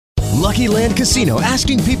Lucky Land Casino,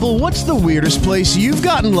 asking people, what's the weirdest place you've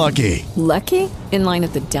gotten lucky? Lucky? In line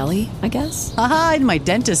at the deli, I guess? Aha, in my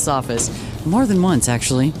dentist's office. More than once,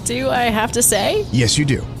 actually. Do I have to say? Yes, you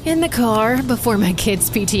do. In the car before my kids'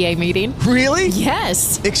 PTA meeting. Really?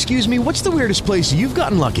 Yes. Excuse me, what's the weirdest place you've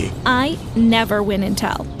gotten lucky? I never win and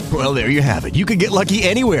tell. Well, there you have it. You can get lucky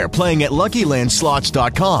anywhere, playing at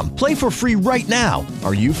LuckyLandSlots.com. Play for free right now.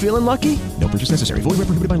 Are you feeling lucky? No purchase necessary. Void where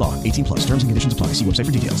prohibited by law. 18 plus. Terms and conditions apply. See website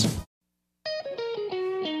for details.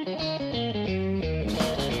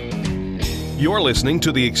 You're listening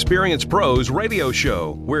to the Experience Pros radio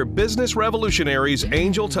show, where business revolutionaries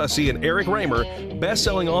Angel Tussey and Eric Raymer,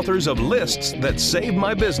 best-selling authors of Lists That Saved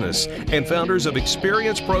My Business and founders of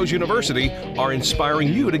Experience Pros University, are inspiring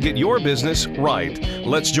you to get your business right.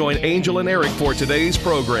 Let's join Angel and Eric for today's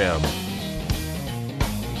program.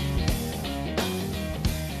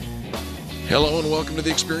 Hello and welcome to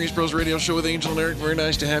the Experience Pros radio show with Angel and Eric. Very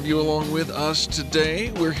nice to have you along with us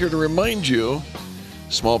today. We're here to remind you,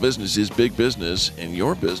 small business is big business, and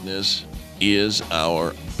your business is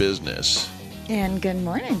our business. And good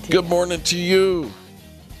morning to you. Good morning to you.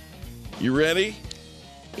 You ready?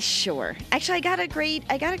 Sure. Actually, I got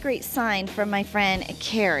a great sign from my friend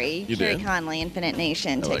Carrie. You Carrie did? Conley, Infinite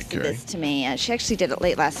Nation, I like texted Carrie. this to me. She actually did it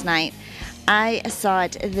late last night. I saw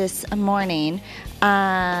it this morning.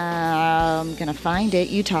 I'm gonna find it.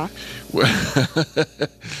 You talk.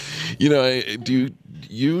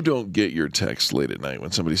 You don't get your text late at night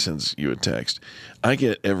when somebody sends you a text. I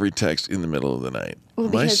get every text in the middle of the night. Well,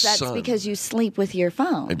 because that's because you sleep with your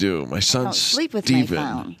phone. I do. My son don't sleep with my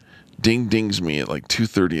phone. dings me at like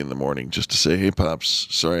 2:30 in the morning just to say, "Hey, Pops,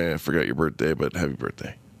 sorry I forgot your birthday, but happy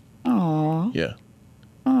birthday." Aw. Yeah.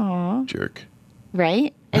 Aw. Jerk.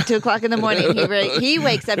 Right? At 2 o'clock in the morning, he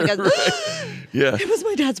wakes up and goes, Yeah. it was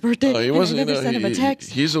my dad's birthday. He and wasn't. I never sent him a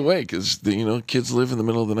text. He's awake because kids live in the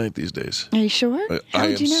middle of the night these days. Are you sure? How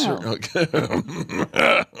did you know?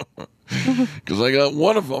 Because I got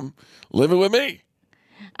one of them living with me.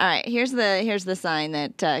 All right, here's the sign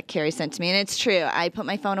that Carrie sent to me, and it's true. I put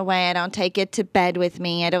my phone away. I don't take it to bed with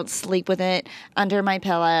me. I don't sleep with it under my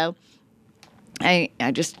pillow. I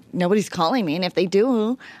just, nobody's calling me, and if they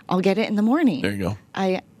do, I'll get it in the morning. There you go.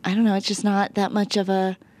 I don't know. It's just not that much of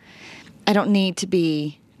a. I don't need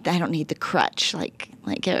the crutch like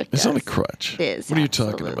Eric It's does. not a crutch. It is. What are you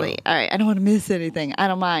absolutely. talking about? All right, I don't want to miss anything. I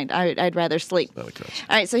don't mind. I'd rather sleep. Not a crutch.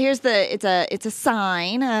 All right, so here's it's a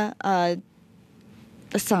sign. A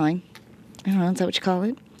sign. I don't know. Is that what you call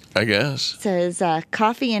it? I guess. It says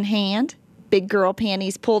coffee in hand, big girl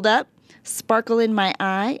panties pulled up, sparkle in my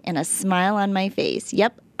eye, and a smile on my face.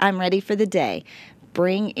 Yep, I'm ready for the day.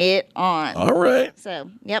 Bring it on. All right. So,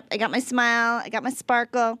 yep, I got my smile, I got my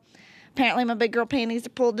sparkle. Apparently my big girl panties are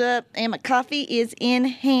pulled up, and my coffee is in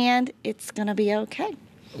hand. It's going to be okay.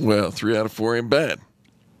 Well, 3 out of 4 ain't bad.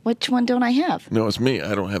 Which one don't I have? No, it's me.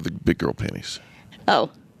 I don't have the big girl panties. Oh,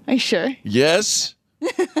 are you sure? Yes.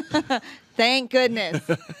 Thank goodness.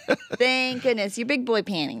 Thank goodness. Your big boy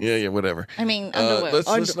panties. Yeah, whatever. I mean, underwear.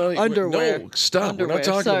 Let's not, underwear. No, stop. Underwear. We're not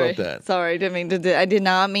talking Sorry. about that. Sorry, I did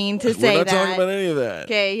not mean to say that. We're not talking about any of that.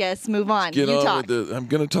 Okay, yes, move on. Get you on talk. with I'm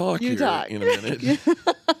going to talk You here talk. in a minute.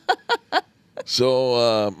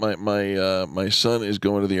 So my son is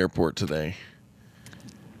going to the airport today.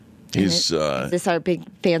 He's. Is this our big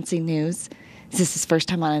fancy news? Is this his first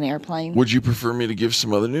time on an airplane? Would you prefer me to give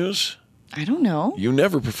some other news? I don't know. You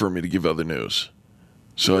never prefer me to give other news.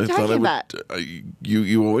 So What are I you thought I talking would.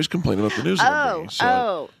 You always complain about the news. that I'm bringing,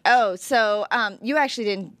 so So you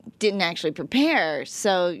actually didn't actually prepare.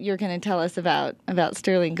 So you're going to tell us about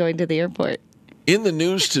Sterling going to the airport. In the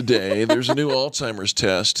news today, there's a new Alzheimer's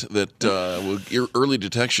test that early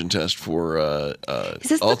detection test for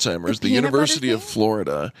Alzheimer's. The peanut University butter of thing?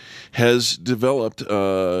 Florida has developed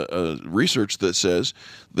research that says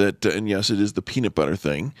that, and yes, it is the peanut butter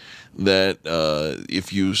thing, that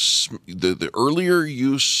if you the earlier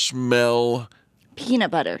you smell, Peanut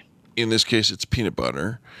butter. in this case, it's peanut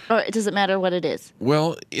butter. Or it doesn't matter what it is.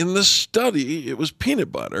 Well, in the study, it was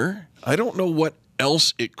peanut butter. I don't know what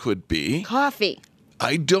else it could be. Coffee.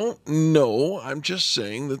 I don't know. I'm just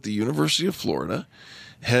saying that the University of Florida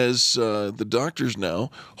has the doctors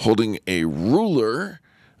now holding a ruler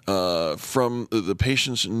from the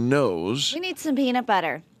patient's nose. We need some peanut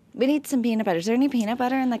butter. Is there any peanut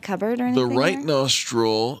butter in the cupboard or anything? The right there?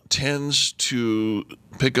 nostril tends to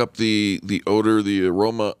pick up the odor, the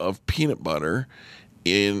aroma of peanut butter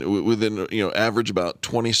within average about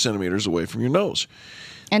 20 centimeters away from your nose.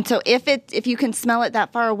 And so if you can smell it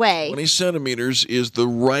that far away. 20 centimeters is the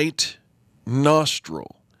right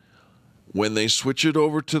nostril. When they switch it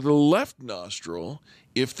over to the left nostril,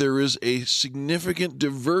 if there is a significant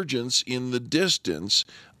divergence in the distance,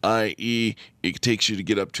 i.e., it takes you to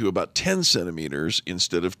get up to about 10 centimeters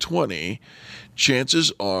instead of 20,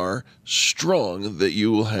 chances are strong that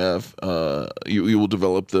you will have you will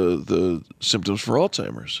develop the symptoms for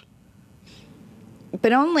Alzheimer's.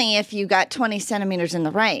 But only if you got 20 centimeters in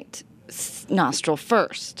the right nostril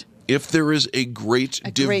first. If there is a great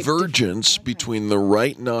divergence between the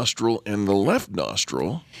right nostril and the left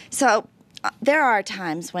nostril. So there are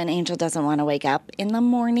times when Angel doesn't want to wake up in the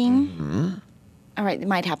morning. Mm-hmm. All right, it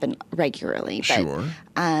might happen regularly. But, Sure.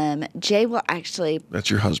 Jay will actually... That's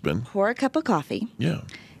your husband. Pour a cup of coffee. Yeah.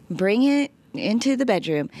 Bring it into the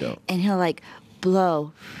bedroom. Yeah. And he'll like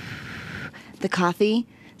blow the coffee.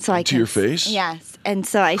 So I to your face? Yes. And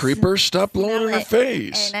so I... Creeper, stop blowing in her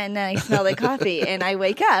face. And then I smell the coffee and I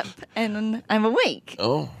wake up and I'm awake.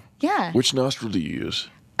 Oh. Yeah. Which nostril do you use?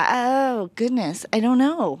 Oh, goodness. I don't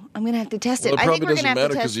know. I'm going to have to test Well, it. it I think probably we're doesn't going to have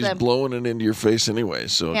matter to because test he's blowing it into your face anyway.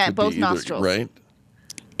 So Yeah, it could both be either, nostrils. right?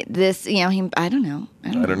 This, I don't know. I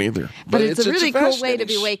don't either. But it's a really cool way to fascinating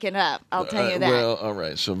be waking up. I'll tell you that. Well, all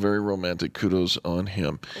right. So very romantic. Kudos on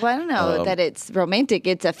him. Well, I don't know that it's romantic.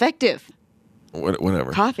 It's effective.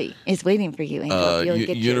 Whatever. Coffee is waiting for you, Angel. You'll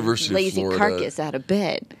get University your of lazy Florida. carcass out of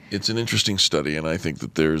bed. It's an interesting study, and I think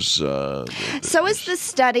that there's... So is the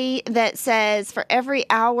study that says for every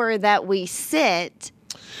hour that we sit,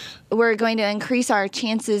 we're going to increase our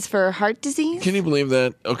chances for heart disease? Can you believe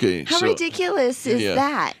that? Okay. How so, ridiculous is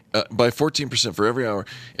that? By 14% for every hour.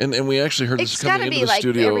 And we actually heard this It's coming got to into be the like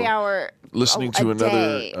studio. every hour, Listening a to another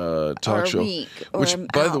day talk or a show. week or Which,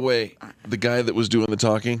 by the out. way, the guy that was doing the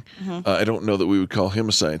talking, I don't know that we would call him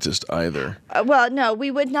a scientist either. Well, no, we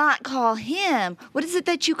would not call him. What is it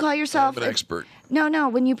that you call yourself? I'm an expert. No.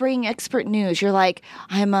 When you bring expert news, you're like,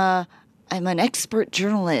 I'm an expert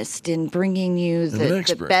journalist in bringing you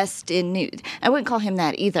the best in news. I wouldn't call him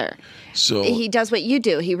that either. So he does what you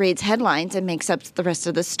do. He reads headlines and makes up the rest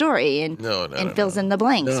of the story and fills in the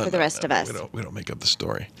blanks for the rest of us. We don't make up the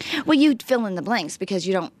story. Well, you fill in the blanks because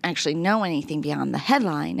you don't actually know anything beyond the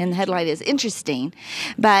headline, and the headline is interesting.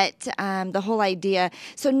 But the whole idea.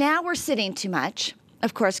 So now we're sitting too much.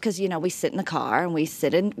 Of course, because, we sit in the car and we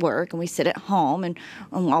sit in work and we sit at home and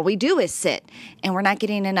all we do is sit. And we're not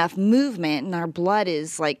getting enough movement and our blood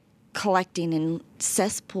is like collecting in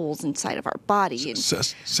cesspools inside of our body and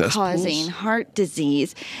causing heart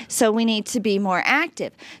disease. So we need to be more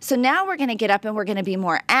active. So now we're going to get up and we're going to be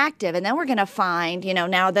more active. And then we're going to find,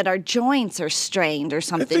 now that our joints are strained or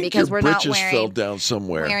something because we're not fell down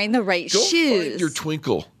somewhere. wearing the right Go shoes. Find your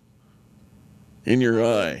twinkle in your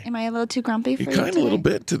eye. Am I a little too grumpy for you Kind of a little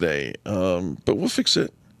bit today, but we'll fix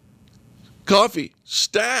it. Coffee,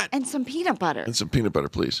 stat. And some peanut butter. And some peanut butter,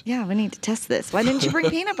 please. Yeah, we need to test this. Why didn't you bring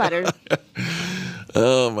peanut butter?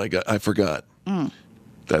 Oh, my God. I forgot. Now,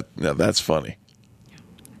 that's funny.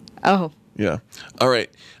 Oh. Yeah. All right.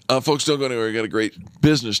 Folks, don't go anywhere. We got a great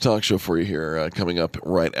business talk show for you here coming up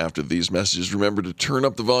right after these messages. Remember to turn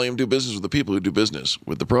up the volume, do business with the people who do business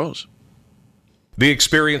with the pros. The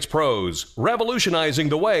Experienced Pros, revolutionizing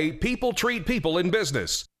the way people treat people in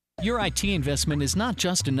business. Your IT investment is not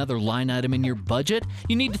just another line item in your budget.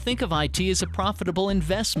 You need to think of IT as a profitable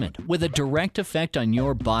investment with a direct effect on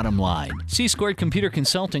your bottom line. C-Squared Computer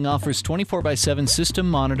Consulting offers 24/7 system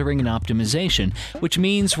monitoring and optimization, which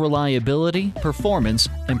means reliability, performance,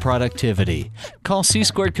 and productivity. Call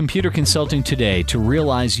C-Squared Computer Consulting today to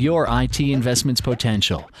realize your IT investment's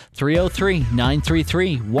potential.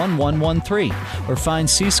 303-933-1113 or find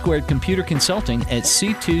C-Squared Computer Consulting at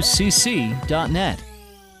c2cc.net.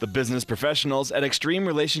 The business professionals at Extreme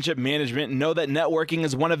Relationship Management know that networking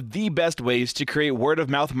is one of the best ways to create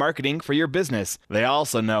word-of-mouth marketing for your business. They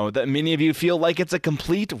also know that many of you feel like it's a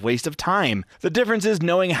complete waste of time. The difference is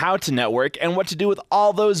knowing how to network and what to do with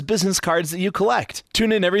all those business cards that you collect.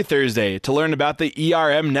 Tune in every Thursday to learn about the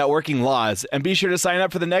ERM networking laws and be sure to sign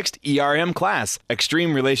up for the next ERM class.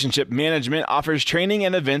 Extreme Relationship Management offers training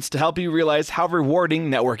and events to help you realize how rewarding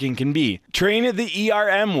networking can be. Train the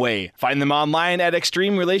ERM way. Find them online at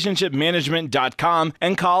extremerelationshipmanagement.com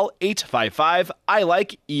and call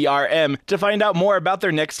 855-I-LIKE-ERM to find out more about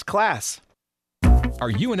their next class. Are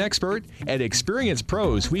you an expert? At Experience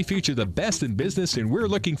Pros, we feature the best in business, and we're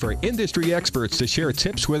looking for industry experts to share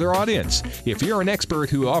tips with our audience. If you're an expert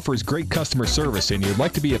who offers great customer service and you'd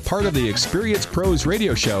like to be a part of the Experience Pros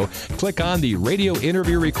radio show, click on the radio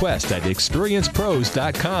interview request at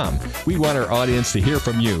experiencepros.com. We want our audience to hear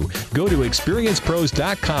from you. Go to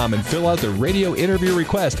experiencepros.com and fill out the radio interview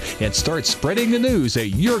request and start spreading the news that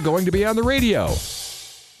you're going to be on the radio.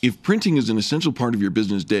 If printing is an essential part of your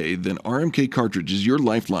business day, then RMK Cartridge is your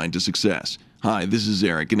lifeline to success. Hi, this is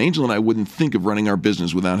Eric, and Angel and I wouldn't think of running our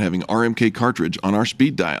business without having RMK cartridge on our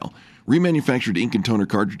speed dial. Remanufactured ink and toner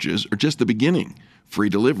cartridges are just the beginning. Free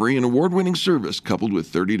delivery and award-winning service coupled with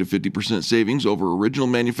 30 to 50% savings over original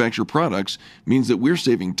manufacturer products means that we're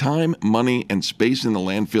saving time, money, and space in the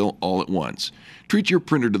landfill all at once. Treat your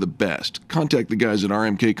printer to the best. Contact the guys at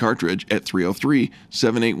RMK Cartridge at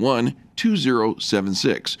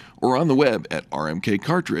 303-781-2076 or on the web at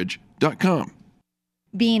rmkcartridge.com.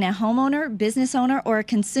 Being a homeowner, business owner, or a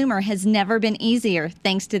consumer has never been easier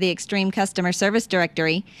thanks to the Extreme Customer Service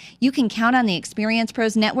Directory. You can count on the Experience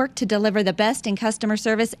Pros Network to deliver the best in customer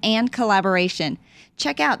service and collaboration.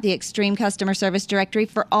 Check out the Extreme Customer Service Directory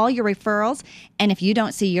for all your referrals, and if you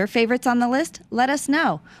don't see your favorites on the list, let us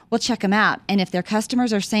know. We'll check them out, and if their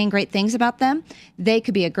customers are saying great things about them, they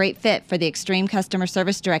could be a great fit for the Extreme Customer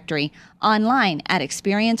Service Directory. Online at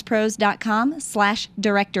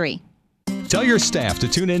experiencepros.com/directory. Tell your staff to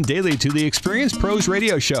tune in daily to the Experience Pros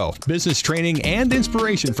Radio Show. Business training and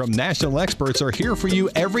inspiration from national experts are here for you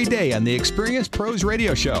every day on the Experience Pros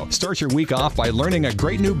Radio Show. Start your week off by learning a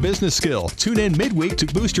great new business skill. Tune in midweek to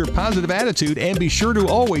boost your positive attitude and be sure to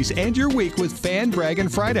always end your week with Fan Dragon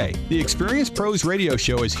Friday. The Experience Pros Radio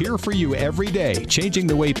Show is here for you every day, changing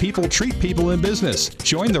the way people treat people in business.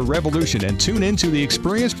 Join the revolution and tune in to the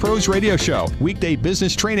Experience Pros Radio Show. Weekday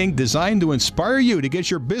business training designed to inspire you to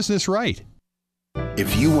get your business right.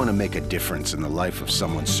 If you want to make a difference in the life of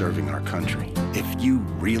someone serving our country, if you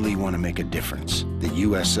really want to make a difference, the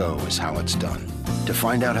USO is how it's done. To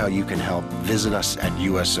find out how you can help, visit us at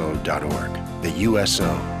USO.org. The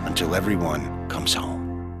USO, until everyone comes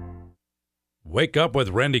home. Wake up with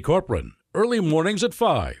Randy Corcoran, early mornings at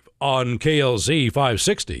 5 on KLZ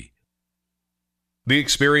 560. The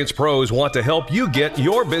Experience Pros want to help you get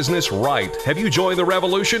your business right. Have you joined the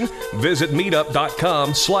revolution? Visit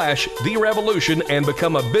meetup.com/The Revolution and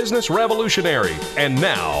become a business revolutionary. And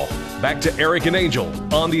now, back to Eric and Angel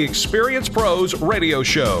on the Experience Pros Radio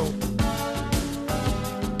Show.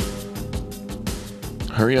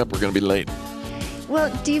 Hurry up, we're going to be late.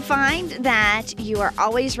 Well, do you find that you are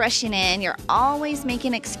always rushing in? You're always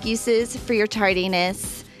making excuses for your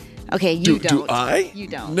tardiness? Okay, you don't. Do I? You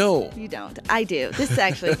don't. No. You don't. I do. This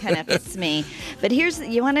actually kind of fits me. But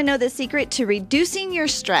you want to know the secret to reducing your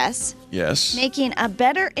stress? Yes. Making a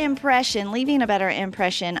better impression, leaving a better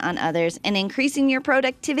impression on others, and increasing your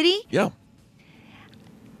productivity? Yeah.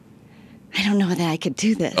 I don't know that I could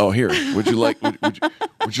do this. Oh, here. Would you like me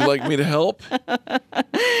to help?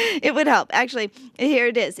 It would help. Actually, here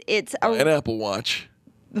it is. It's an Apple Watch.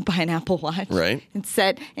 Buy an Apple Watch. Right. And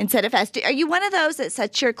set it fast. Are you one of those that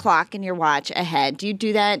sets your clock and your watch ahead? Do you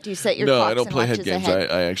do that? Do you set your clocks No, I don't and play head watches games. ahead?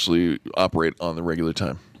 I actually operate on the regular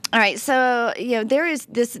time. All right. So, there is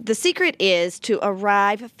this. The secret is to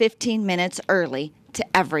arrive 15 minutes early to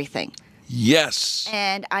everything. Yes.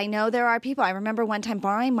 And I know there are people. I remember one time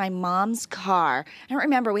borrowing my mom's car. I don't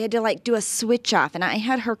remember. We had to do a switch off, and I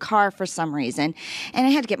had her car for some reason. And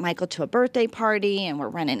I had to get Michael to a birthday party, and we're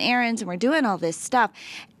running errands, and we're doing all this stuff.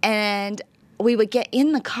 And we would get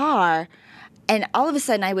in the car, and all of a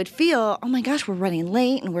sudden I would feel, oh my gosh, we're running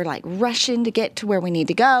late, and we're rushing to get to where we need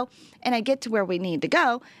to go. And I get to where we need to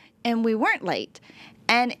go, and we weren't late.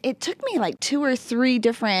 And it took me 2 or 3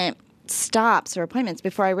 different stops or appointments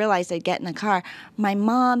before I realized I'd get in the car. My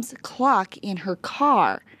mom's clock in her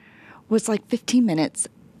car was 15 minutes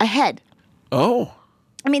ahead. Oh.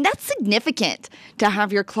 I mean, that's significant to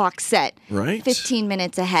have your clock set 15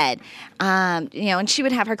 minutes ahead. And she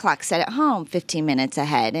would have her clock set at home 15 minutes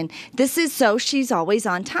ahead. And this is so she's always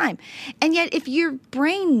on time. And yet, if your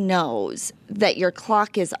brain knows that your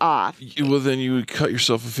clock is off. Well, then you would cut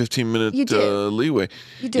yourself a 15-minute leeway.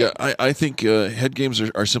 You do. Yeah, I think head games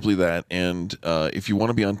are simply that. And if you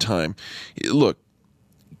want to be on time, look,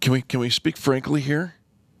 can we speak frankly here?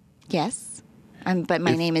 Yes. But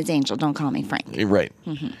my name is Angel. Don't call me Frank. Right.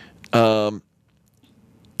 Mm-hmm.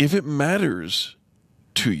 If it matters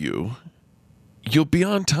to you, you'll be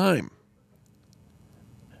on time.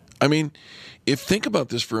 I mean, think about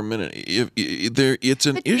this for a minute. It's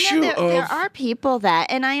an issue of... There are people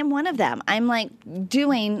that, and I am one of them. I'm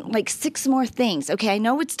doing 6 more things. Okay, I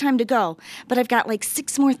know it's time to go, but I've got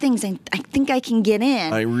 6 more things I think I can get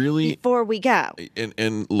in before we go.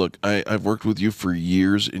 And look, I've worked with you for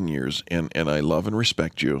years and years, and I love and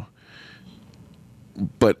respect you.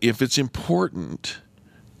 But if it's important,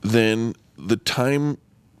 then the time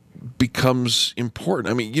becomes important.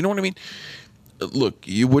 I mean, you know what I mean? Look,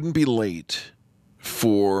 you wouldn't be late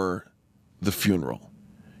for the funeral.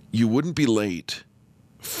 You wouldn't be late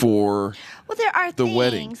for there are the things,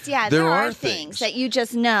 wedding. Yeah, there are things that you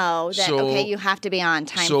just know that, okay, you have to be on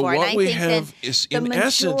time so for. what And I we think have that is, the in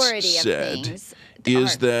essence, majority said of things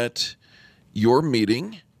is that your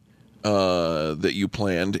meeting that you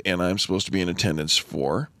planned and I'm supposed to be in attendance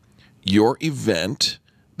for, your event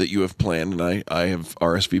that you have planned and I have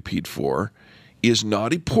RSVP'd for, is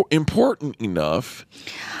not important enough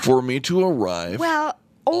for me to arrive on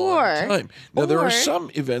time. Now, there are some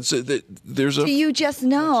events that there's a... Do you just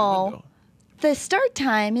know the start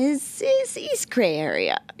time is gray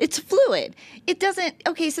area. It's fluid. It doesn't...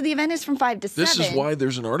 Okay, so the event is from 5 to 7. This is why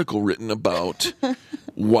there's an article written about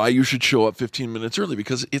why you should show up 15 minutes early,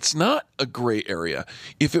 because it's not a gray area.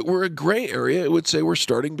 If it were a gray area, it would say we're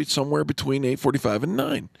starting somewhere between 8:45 and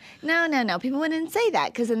 9. No. People wouldn't say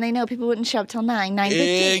that because then they know people wouldn't show up till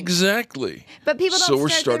 9:15. Exactly. But people So we're don't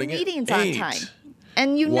start their starting at meetings on 8. time.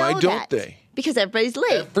 And you know Why that. don't they? Because everybody's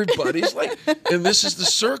late. Everybody's late. And this is the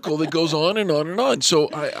circle that goes on and on and on. So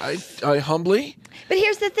I humbly... But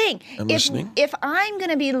here's the thing. I'm listening. If I'm going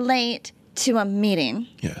to be late to a meeting,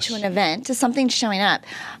 to an event, to something showing up,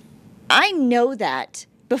 I know that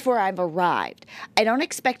before I've arrived. I don't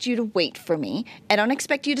expect you to wait for me. I don't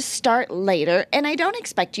expect you to start later, and I don't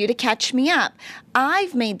expect you to catch me up.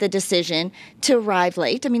 I've made the decision to arrive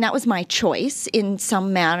late. I mean, that was my choice in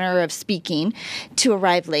some manner of speaking, to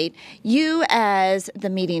arrive late. You, as the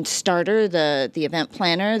meeting starter, the event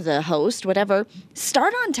planner, the host, whatever,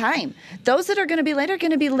 start on time. Those that are going to be late are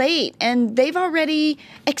going to be late, and they've already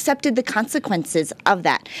accepted the consequences of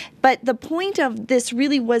that. But the point of this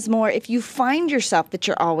really was more, if you find yourself that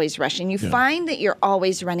you're always rushing, you find that you're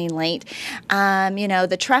always running late,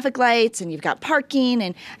 the traffic lights, and you've got parking,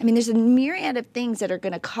 and I mean, there's a myriad of things that are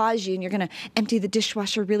going to cause you, and you're going to empty the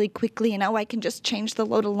dishwasher really quickly, and I can just change the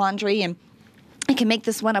load of laundry, and I can make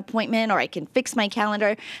this one appointment, or I can fix my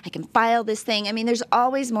calendar, I can file this thing. I mean, there's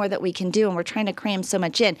always more that we can do, and we're trying to cram so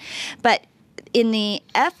much in. But in the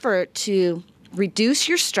effort to reduce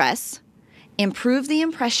your stress, improve the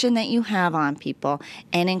impression that you have on people,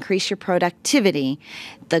 and increase your productivity,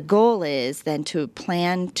 the goal is then to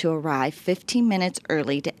plan to arrive 15 minutes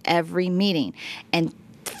early to every meeting. And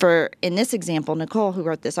in this example, Nicole, who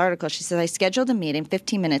wrote this article, she says, I scheduled a meeting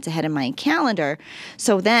 15 minutes ahead of my calendar,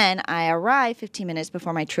 so then I arrive 15 minutes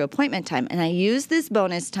before my true appointment time, and I use this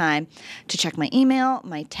bonus time to check my email,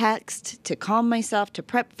 my text, to calm myself, to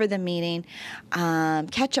prep for the meeting,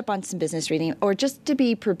 catch up on some business reading, or just to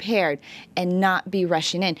be prepared and not be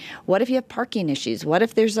rushing in. What if you have parking issues? What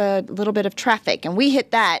if there's a little bit of traffic? And we hit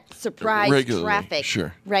that surprise traffic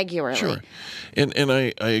regularly. Sure. And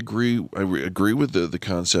I agree. I agree with the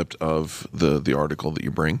concept of the article that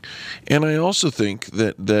you bring, and I also think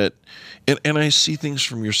that and I see things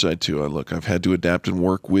from your side too. I've had to adapt and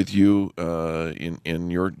work with you in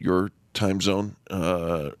your time zone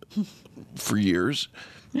for years,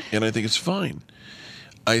 and I think it's fine.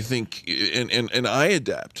 I think and I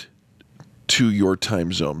adapt to your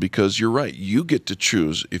time zone, because you're right. You get to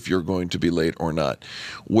choose if you're going to be late or not.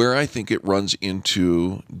 Where I think it runs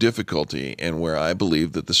into difficulty, and where I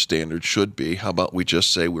believe that the standard should be, how about we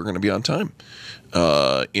just say we're going to be on time?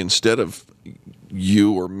 Instead of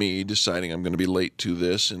you or me deciding I'm going to be late to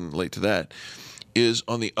this and late to that, is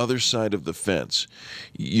on the other side of the fence.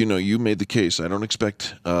 You made the case. I don't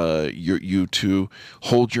expect you to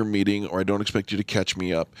hold your meeting, or I don't expect you to catch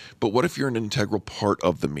me up. But what if you're an integral part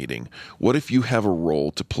of the meeting? What if you have a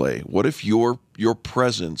role to play? What if your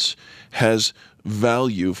presence has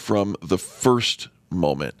value from the first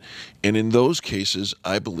moment? And in those cases,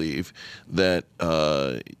 I believe that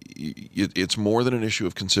it's more than an issue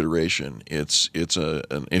of consideration. It's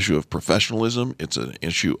an issue of professionalism. It's an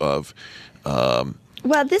issue of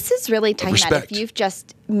well, this is really talking about if you've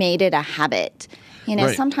just made it a habit.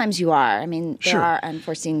 Right. Sometimes you are. I mean, there are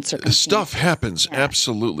unforeseen circumstances. Stuff happens,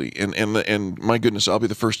 absolutely, and my goodness, I'll be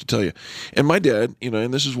the first to tell you. And my dad,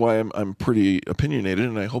 and this is why I'm pretty opinionated,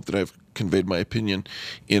 and I hope that I've conveyed my opinion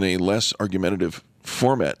in a less argumentative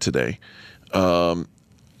format today. My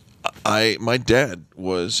dad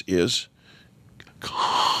is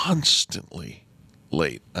constantly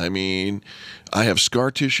late. I mean, I have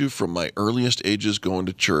scar tissue from my earliest ages going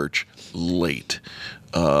to church late.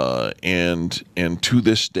 And to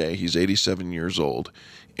this day, he's 87 years old,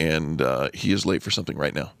 and he is late for something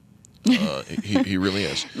right now. He really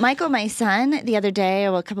is. Michael, my son, the other day,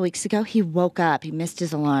 a couple weeks ago, he woke up. He missed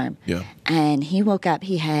his alarm. Yeah. And he woke up.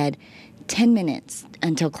 He had 10 minutes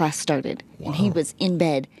until class started. Wow. And he was in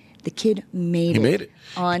bed. The kid made it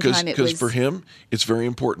on time. Because for him, it's very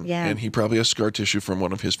important. Yeah. And he probably has scar tissue from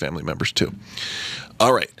one of his family members, too.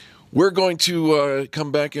 All right. We're going to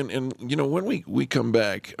come back, and when we come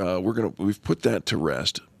back, we've put that to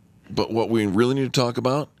rest. But what we really need to talk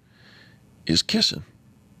about is kissing.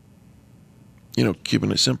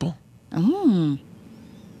 Keeping it simple. We're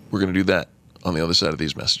going to do that on the other side of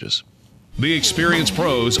these messages. The Experience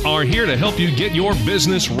Pros are here to help you get your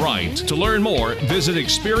business right. To learn more, visit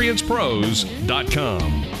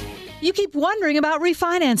experiencepros.com. You keep wondering about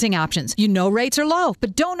refinancing options. You know rates are low,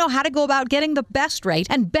 but don't know how to go about getting the best rate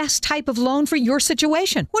and best type of loan for your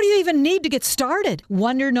situation. What do you even need to get started?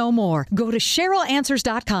 Wonder no more. Go to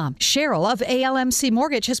CherylAnswers.com. Cheryl of ALMC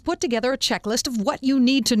Mortgage has put together a checklist of what you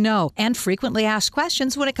need to know and frequently asked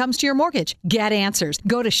questions when it comes to your mortgage. Get answers.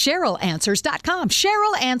 Go to CherylAnswers.com.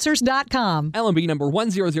 CherylAnswers.com. LMB number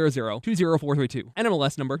 100020432.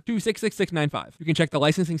 NMLS number 266695. You can check the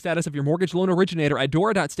licensing status of your mortgage loan originator at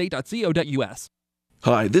dora.state.co.us.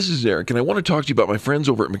 Hi, this is Eric, and I want to talk to you about my friends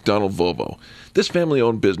over at McDonald Volvo. This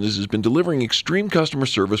family-owned business has been delivering extreme customer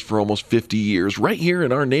service for almost 50 years right here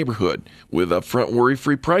in our neighborhood. With upfront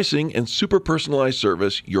worry-free pricing and super personalized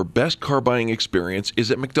service, your best car buying experience is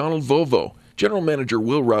at McDonald Volvo. General Manager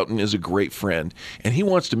Will Roughton is a great friend, and he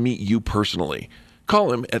wants to meet you personally.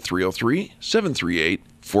 Call him at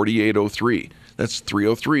 303-738-4803. That's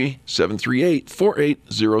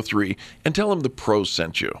 303-738-4803, and tell him the pros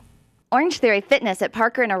sent you. Orange Theory Fitness at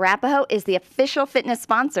Parker and Arapahoe is the official fitness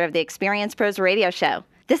sponsor of the Experience Pros radio show.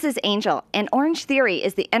 This is Angel, and Orange Theory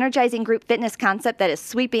is the energizing group fitness concept that is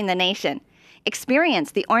sweeping the nation.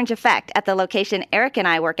 Experience the orange effect at the location Eric and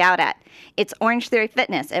I work out at. It's Orange Theory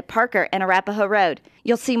Fitness at Parker and Arapahoe Road.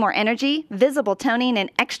 You'll see more energy, visible toning,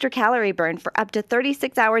 and extra calorie burn for up to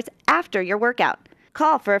 36 hours after your workout.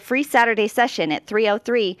 Call for a free Saturday session at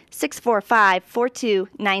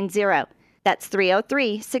 303-645-4290. That's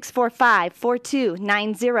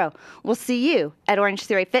 303-645-4290. We'll see you at Orange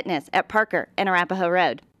Theory Fitness at Parker and Arapahoe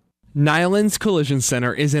Road. Nyland's Collision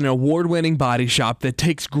Center is an award-winning body shop that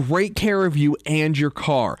takes great care of you and your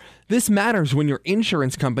car. This matters when your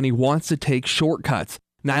insurance company wants to take shortcuts.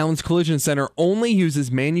 Nyland's Collision Center only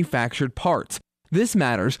uses manufactured parts. This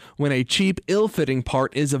matters when a cheap, ill-fitting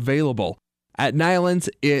part is available. At Nyland's,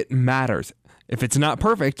 it matters. If it's not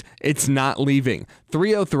perfect, it's not leaving.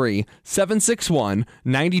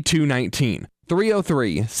 303-761-9219.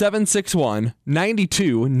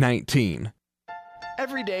 303-761-9219.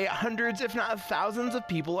 Every day, hundreds, if not thousands of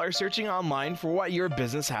people are searching online for what your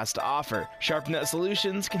business has to offer. SharpNet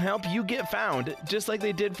Solutions can help you get found, just like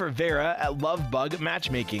they did for Vera at Lovebug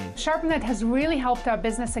Matchmaking. SharpNet has really helped our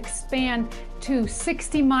business expand to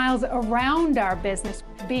 60 miles around our business.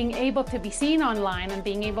 Being able to be seen online and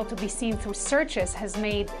being able to be seen through searches has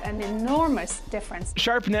made an enormous difference.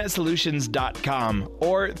 SharpNetSolutions.com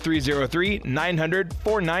or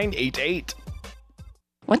 303-900-4988.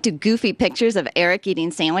 What do goofy pictures of Eric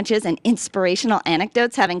eating sandwiches and inspirational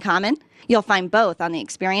anecdotes have in common? You'll find both on the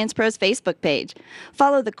Experience Pros Facebook page.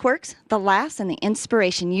 Follow the quirks, the laughs, and the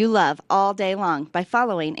inspiration you love all day long by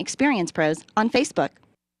following Experience Pros on Facebook.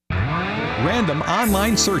 Random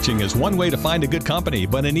online searching is one way to find a good company,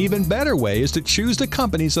 but an even better way is to choose the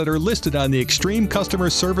companies that are listed on the Extreme Customer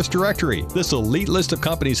Service Directory. This elite list of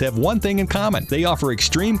companies have one thing in common. They offer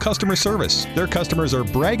extreme customer service. Their customers are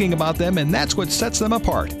bragging about them, and that's what sets them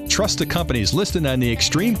apart. Trust the companies listed on the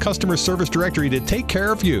Extreme Customer Service Directory to take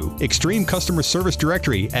care of you. Extreme Customer Service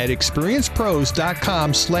Directory at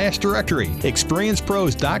experiencepros.com/directory.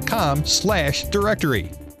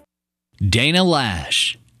 experiencepros.com/directory. Dana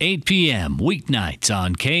Lash, 8 p.m. weeknights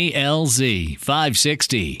on KLZ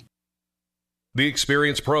 560. The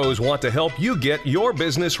Experience Pros want to help you get your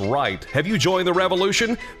business right. Have you joined the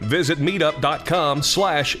revolution? Visit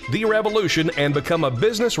meetup.com/therevolution and become a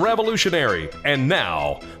business revolutionary. And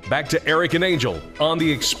now, back to Eric and Angel on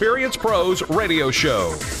the Experience Pros radio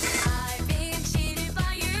show.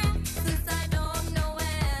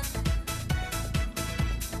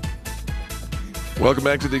 Welcome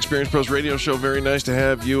back to the Experience Pros radio show. Very nice to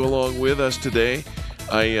have you along with us today.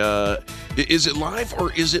 Is it live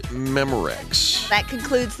or is it Memorex? That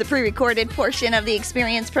concludes the pre-recorded portion of the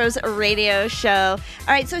Experience Pros radio show.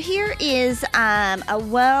 All right, so here is a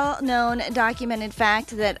well-known documented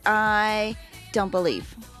fact that I don't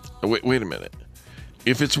believe. Wait a minute.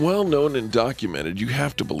 If it's well-known and documented, you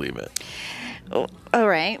have to believe it. Oh, all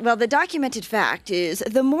right. Well, the documented fact is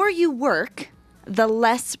the more you work, the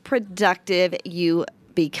less productive you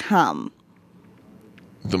become.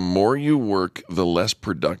 The more you work, the less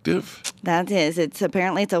productive? That is. It's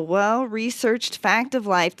a well-researched fact of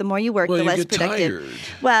life. The more you work, the less productive. Tired.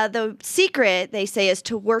 Well, the secret, they say, is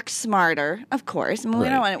to work smarter, of course. I mean,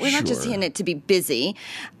 we're not just in it to be busy.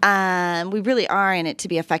 We really are in it to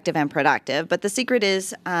be effective and productive. But the secret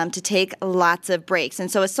is to take lots of breaks.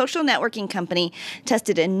 And so a social networking company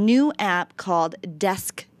tested a new app called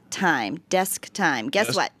Desk Time. Guess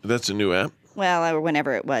what? That's a new app? Well, or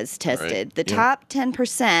whenever it was tested. Right. The top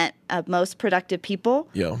 10% of most productive people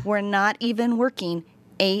were not even working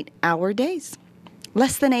 8-hour days.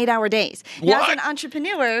 Less than 8-hour days. What? Now, as an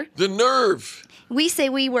entrepreneur, The nerve. we say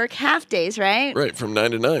we work half days, right? Right, from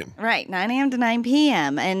 9 to 9. Right, 9 a.m. to 9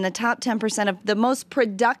 p.m. And the top 10% of the most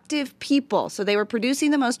productive people, so they were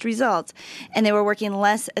producing the most results, and they were working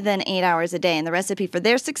less than 8 hours a day. And the recipe for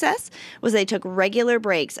their success was they took regular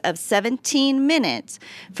breaks of 17 minutes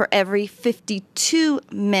for every 52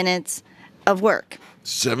 minutes of work.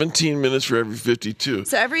 17 minutes for every 52.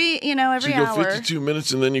 So every so you hour. go 52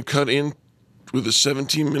 minutes and then you cut in with a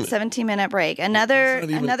 17-minute break. Another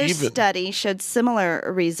even. study showed similar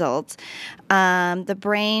results. The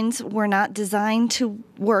brains were not designed to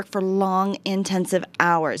work for long, intensive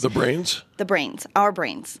hours. The brains? The brains. Our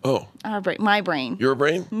brains. Oh. My brain. Your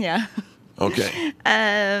brain? Yeah. Okay.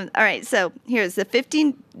 All right, so here's the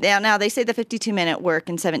 15. Now they say the 52-minute work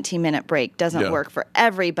and 17-minute break doesn't work for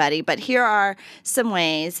everybody, but here are some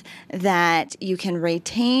ways that you can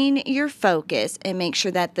retain your focus and make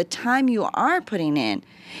sure that the time you are putting in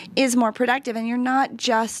is more productive, and you're not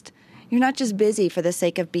just busy for the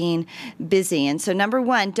sake of being busy. And so, number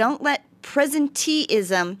one, don't let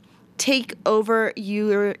presenteeism take over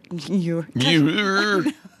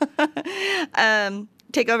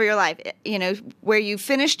take over your life, where you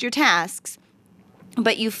finished your tasks,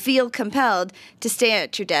 but you feel compelled to stay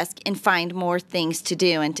at your desk and find more things to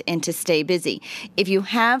do and to stay busy. If you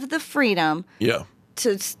have the freedom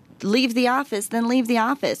to leave the office, then leave the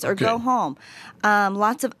office or go home.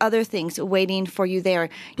 Lots of other things waiting for you there.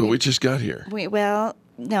 But we just got here.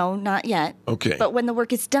 No, not yet. Okay. But when the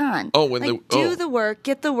work is done. Do the work,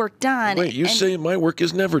 get the work done. Wait, you say my work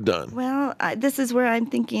is never done. Well, this is where I'm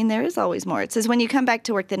thinking there is always more. It says when you come back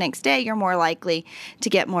to work the next day, you're more likely to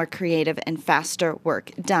get more creative and faster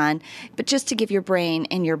work done. But just to give your brain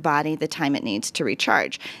and your body the time it needs to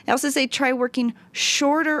recharge. They also say try working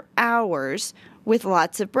shorter hours with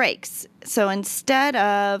lots of breaks. So instead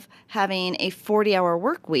of having a 40-hour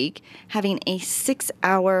work week, having a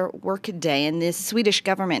 6-hour work day. And the Swedish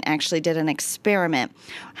government actually did an experiment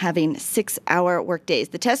having 6-hour work days.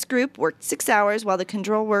 The test group worked 6 hours while the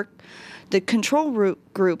control group,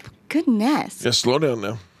 goodness. Yeah, slow down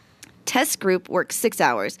now. Test group worked 6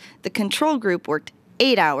 hours. The control group worked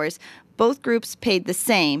 8 hours. Both groups paid the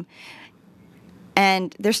same.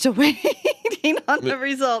 And they're still waiting on the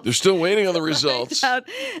results. They're still waiting on the results.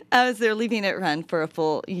 As they're leaving it run for a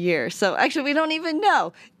full year. So actually, we don't even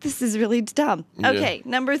know. This is really dumb. Okay,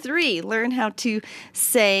 number 3, learn how to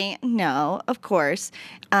say no, of course.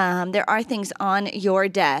 There are things on your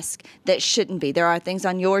desk that shouldn't be. There are things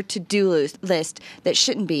on your to-do list that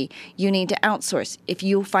shouldn't be. You need to outsource. If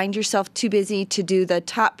you find yourself too busy to do the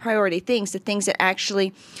top priority things, the things that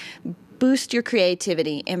actually boost your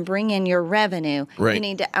creativity and bring in your revenue, you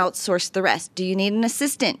need to outsource the rest. Do you need an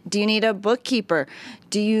assistant? Do you need a bookkeeper?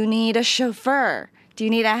 Do you need a chauffeur? Do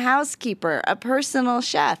you need a housekeeper, a personal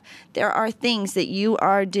chef? There are things that you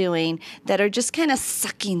are doing that are just kind of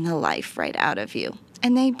sucking the life right out of you.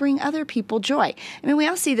 And they bring other people joy. I mean, we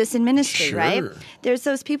all see this in ministry, right? There's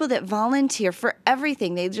those people that volunteer for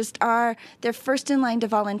everything. They're first in line to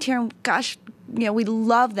volunteer. And gosh, we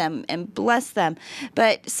love them and bless them.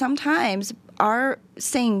 But sometimes our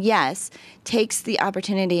saying yes takes the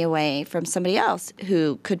opportunity away from somebody else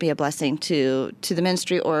who could be a blessing to the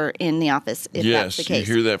ministry or in the office, if that's the case. Yes,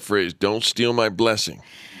 you hear that phrase, don't steal my blessing.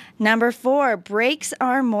 Number 4, breaks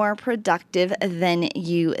are more productive than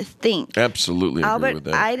you think. Absolutely agree with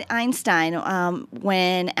that. Albert Einstein,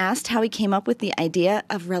 when asked how he came up with the idea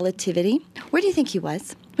of relativity, where do you think he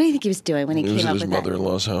was? What do you think he was doing when he came up with that? He was at his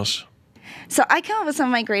mother-in-law's house. So I come up with some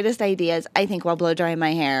of my greatest ideas, I think, while blow drying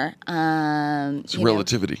my hair. It's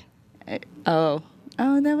relativity. Oh,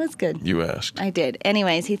 that was good. You asked. I did.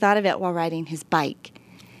 Anyways, he thought of it while riding his bike.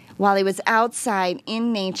 While he was outside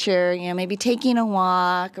in nature, maybe taking a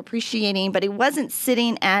walk, appreciating, but he wasn't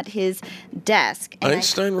sitting at his desk. And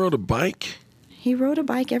Einstein rode a bike? He rode a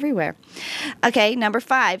bike everywhere. Okay, number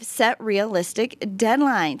 5, set realistic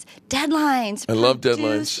deadlines. I love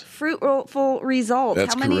deadlines. Fruitful results.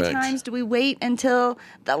 That's How many correct. times do we wait until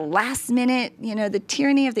the last minute, the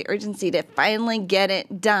tyranny of the urgency to finally get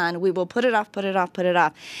it done? We will put it off.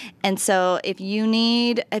 And so if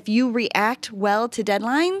you react well to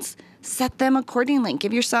deadlines, set them accordingly.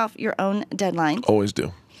 Give yourself your own deadline. Always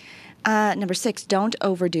do. Number 6, don't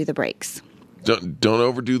overdo the breaks. Don't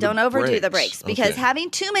overdo the breaks because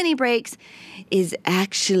having too many breaks is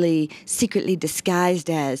actually secretly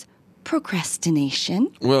disguised as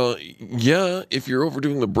procrastination. Well, yeah, if you're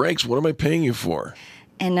overdoing the breaks, what am I paying you for?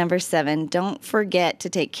 And number 7, don't forget to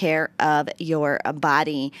take care of your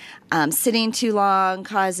body. Sitting too long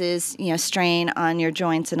causes, strain on your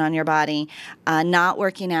joints and on your body. Not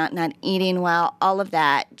working out, not eating well, all of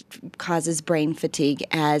that causes brain fatigue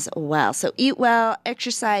as well. So eat well,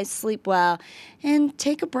 exercise, sleep well, and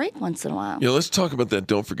take a break once in a while. Yeah, let's talk about that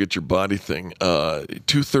don't forget your body thing.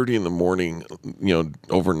 2:30 in the morning,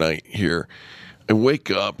 overnight here, I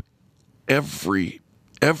wake up, every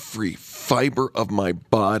fiber of my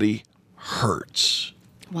body hurts.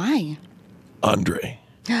 Why? Andre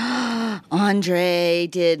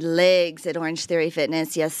did legs at Orange Theory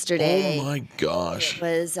Fitness yesterday. Oh my gosh. It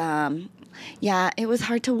was, it was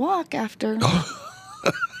hard to walk after. It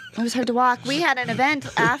was hard to walk. We had an event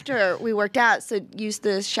after we worked out, so used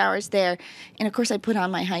the showers there. And of course, I put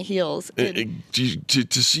on my high heels. To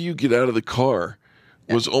see you get out of the car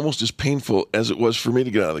was almost as painful as it was for me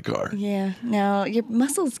to get out of the car. Yeah, no, your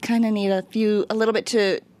muscles kind of need a little bit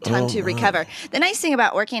to time to recover. The nice thing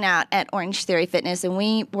about working out at Orange Theory Fitness, and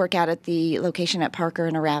we work out at the location at Parker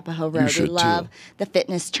and Arapahoe Road. We love the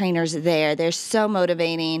fitness trainers there. They're so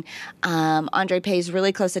motivating. Andre pays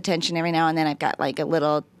really close attention every now and then. I've got like a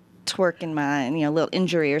little twerk in my, little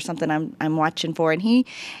injury or something I'm watching for, and he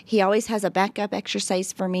always has a backup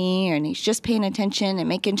exercise for me, and he's just paying attention and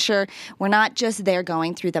making sure we're not just there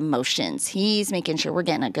going through the motions. He's making sure we're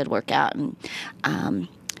getting a good workout. And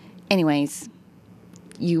anyways,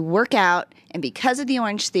 you work out, and because of the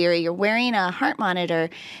Orange Theory, you're wearing a heart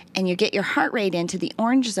monitor, and you get your heart rate into the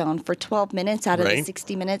orange zone for 12 minutes out of the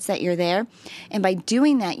 60 minutes that you're there. And by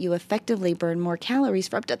doing that, you effectively burn more calories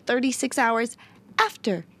for up to 36 hours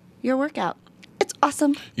after your workout. It's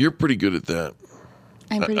awesome. You're pretty good at that.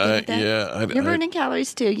 I'm pretty good at that. Yeah. You're burning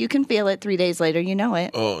calories too. You can feel it 3 days later. You know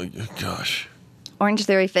it. Oh, gosh. Orange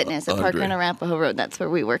Theory Fitness at Parker and Arapahoe Road. That's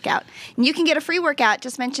where we work out. And you can get a free workout.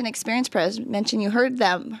 Just mention Experience Pros. Mention you heard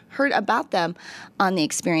about them on the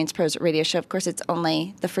Experience Pros radio show. Of course,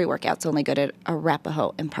 the free workout's only good at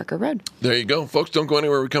Arapahoe and Parker Road. There you go. Folks, don't go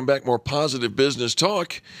anywhere. We come back. More positive business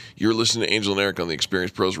talk. You're listening to Angel and Eric on the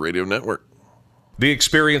Experience Pros Radio Network. The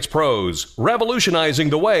Experience Pros, revolutionizing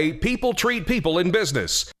the way people treat people in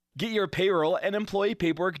business. Get your payroll and employee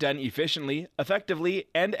paperwork done efficiently, effectively,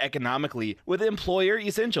 and economically with Employer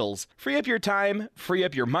Essentials. Free up your time, free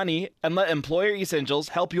up your money, and let Employer Essentials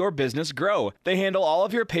help your business grow. They handle all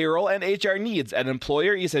of your payroll and HR needs at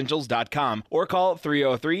EmployerEssentials.com or call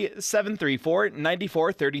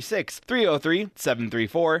 303-734-9436.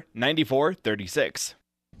 303-734-9436.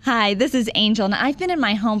 Hi, this is Angel, and I've been in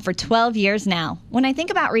my home for 12 years now. When I think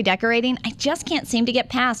about redecorating, I just can't seem to get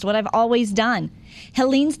past what I've always done.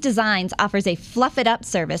 Helene's Designs offers a Fluff It Up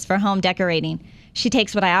service for home decorating. She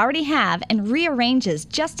takes what I already have and rearranges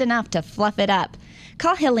just enough to fluff it up.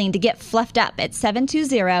 Call Helene to get fluffed up at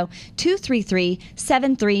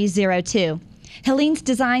 720-233-7302. Helene's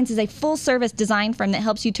Designs is a full-service design firm that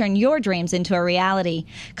helps you turn your dreams into a reality.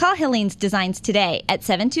 Call Helene's Designs today at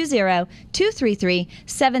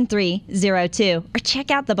 720-233-7302 or check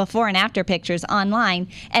out the before and after pictures online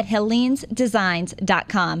at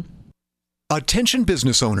helenesdesigns.com. Attention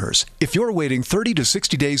business owners. If you're waiting 30 to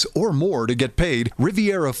 60 days or more to get paid,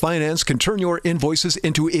 Riviera Finance can turn your invoices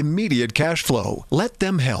into immediate cash flow. Let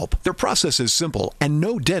them help. Their process is simple and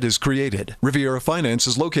no debt is created. Riviera Finance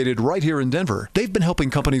is located right here in Denver. They've been helping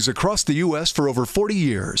companies across the U.S. for over 40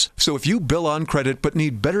 years. So if you bill on credit but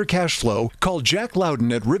need better cash flow, call Jack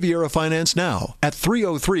Loudon at Riviera Finance now at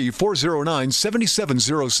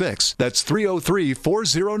 303-409-7706. That's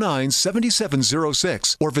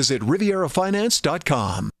 303-409-7706 or visit RivieraFinance.com.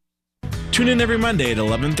 Tune in every Monday at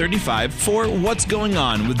 11:35 for What's Going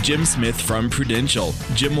On with Jim Smith from Prudential.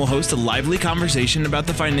 Jim will host a lively conversation about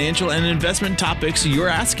the financial and investment topics you're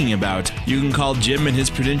asking about. You can call Jim and his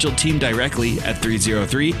Prudential team directly at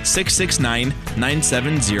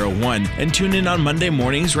 303-669-9701 and tune in on Monday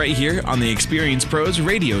mornings right here on the Experience Pros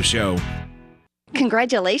radio show.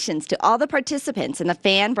 Congratulations to all the participants in the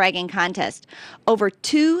fan bragging contest. Over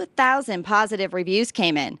 2,000 positive reviews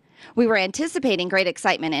came in. We were anticipating great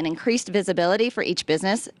excitement and increased visibility for each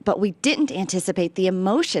business, but we didn't anticipate the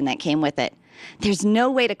emotion that came with it. There's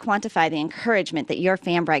no way to quantify the encouragement that your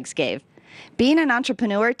fan brags gave. Being an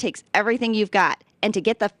entrepreneur takes everything you've got, and to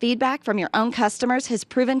get the feedback from your own customers has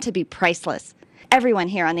proven to be priceless. Everyone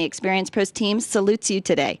here on the Experience Pros team salutes you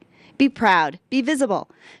today. Be proud. Be visible.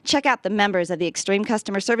 Check out the members of the Extreme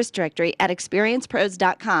Customer Service Directory at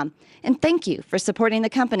experiencepros.com. And thank you for supporting the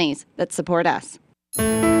companies that support us.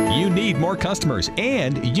 You need more customers,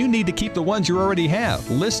 and you need to keep the ones you already have.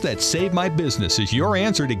 Lists That Save My Business is your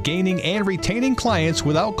answer to gaining and retaining clients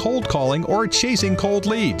without cold calling or chasing cold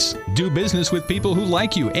leads. Do business with people who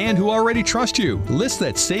like you and who already trust you. Lists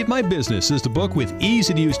That Save My Business is the book with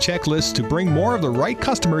easy-to-use checklists to bring more of the right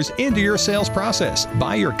customers into your sales process.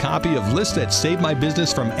 Buy your copy of Lists That Save My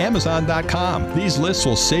Business from Amazon.com. These lists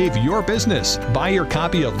will save your business. Buy your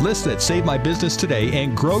copy of Lists That Save My Business today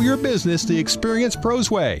and grow your business the Experience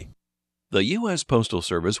Pros way. The U.S. Postal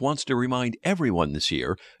Service wants to remind everyone this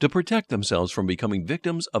year to protect themselves from becoming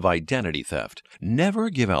victims of identity theft. Never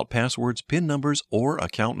give out passwords, PIN numbers, or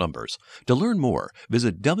account numbers. To learn more,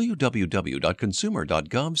 visit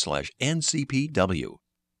www.consumer.gov/ncpw.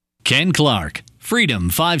 Ken Clark, Freedom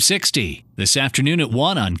 560, this afternoon at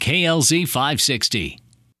 1 on KLZ 560.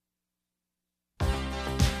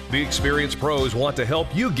 The Experience Pros want to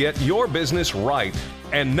help you get your business right.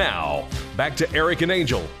 And now, back to Eric and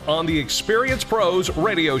Angel on the Experience Pros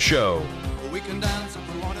radio show. We can dance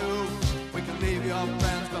if we want to. We can leave your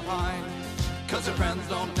friends behind. Cause your friends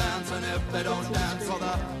don't dance, and if they don't dance, well,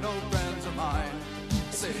 they're no friends of mine.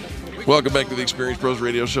 Welcome back to the Experience Pros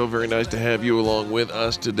radio show. Very nice to have you along with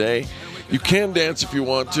us today. You can dance if you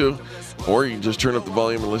want to, or you can just turn up the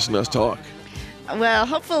volume and listen to us talk. Well,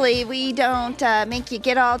 hopefully we don't make you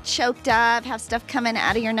get all choked up, have stuff coming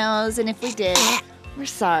out of your nose, and if we did, we're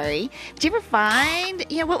sorry. Did you ever find,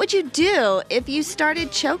 what would you do if you started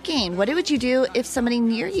choking? What would you do if somebody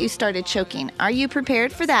near you started choking? Are you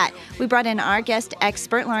prepared for that? We brought in our guest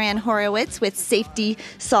expert, Lorianne Horowitz, with Safety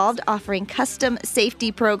Solved, offering custom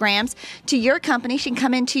safety programs to your company. She can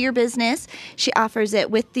come into your business. She offers it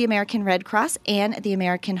with the American Red Cross and the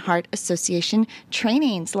American Heart Association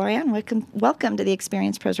trainings. Lorianne, welcome to the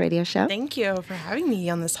Experience Pros radio show. Thank you for having me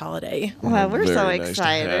on this holiday. Well, we're so Very nice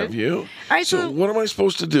excited. to have you. All right, so what am I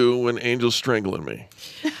supposed to do when Angel's strangling me?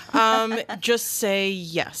 Just say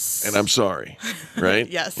yes. And I'm sorry, right?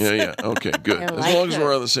 Yes. Yeah. Okay, good. As like long as her.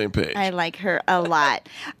 we're on the same page. I like her a lot.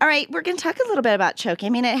 All right, we're going to talk a little bit about choking.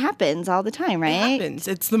 I mean, it happens all the time, right? It happens.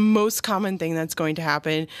 It's the most common thing that's going to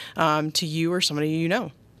happen to you or somebody you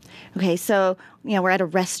know. Okay, so, we're at a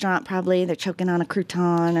restaurant probably. They're choking on a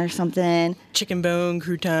crouton or something. Chicken bone,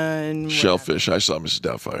 crouton. Shellfish. I saw Mrs.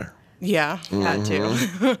 Doubtfire. Yeah, that too.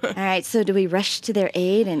 All right, so do we rush to their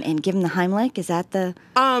aid and give them the Heimlich? Is that the...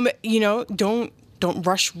 Don't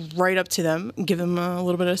rush right up to them. Give them a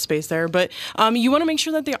little bit of space there. But you want to make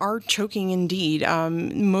sure that they are choking indeed.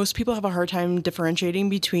 Most people have a hard time differentiating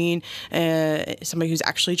between somebody who's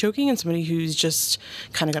actually choking and somebody who's just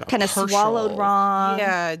kind of got a partial, swallowed wrong.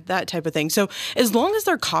 Yeah, that type of thing. So as long as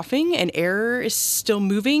they're coughing and air is still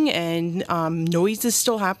moving and noise is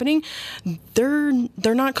still happening, they're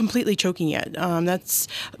not completely choking yet. That's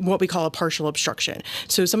what we call a partial obstruction.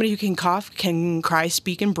 So somebody who can cough can cry,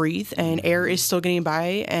 speak, and breathe, and air is still getting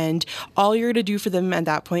by, and all you're going to do for them at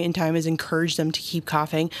that point in time is encourage them to keep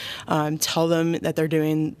coughing, tell them that they're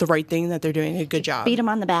doing the right thing, that they're doing a good job. Beat them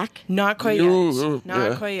on the back? Not quite yet.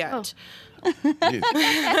 Not quite yet. Oh.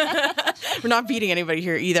 We're not beating anybody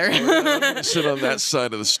here either. I'm going to sit on that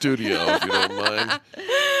side of the studio if you don't mind.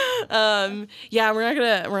 Yeah, we're not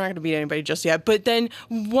gonna beat anybody just yet. But then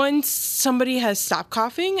once somebody has stopped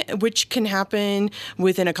coughing, which can happen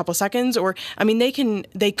within a couple seconds, or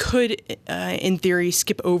they could in theory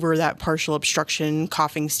skip over that partial obstruction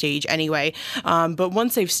coughing stage anyway. But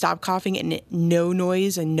once they've stopped coughing and no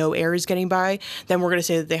noise and no air is getting by, then we're gonna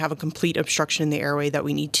say that they have a complete obstruction in the airway that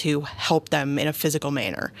we need to help them in a physical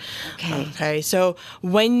manner. Okay. So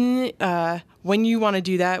when you want to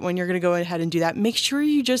do that, when you're going to go ahead and do that, make sure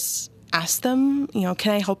you just ask them,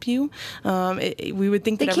 can I help you? We would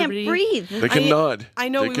think that they can't everybody... breathe. They can nod. I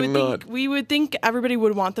know. We would think everybody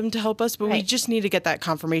would want them to help us, but we just need to get that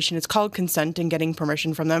confirmation. It's called consent and getting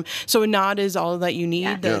permission from them. So a nod is all that you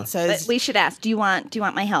need that says... But we should ask, do you want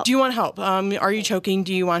my help? Do you want help? Are you choking?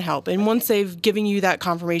 Do you want help? And once they've given you that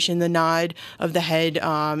confirmation, the nod of the head,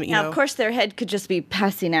 Now, of course, their head could just be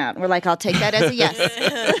passing out. We're like, I'll take that as a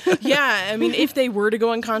yes. Yeah. If they were to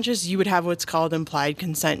go unconscious, you would have what's called implied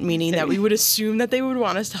consent, meaning that we would assume that they would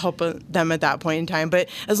want us to help them at that point in time. But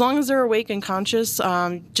as long as they're awake and conscious,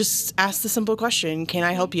 just ask the simple question, can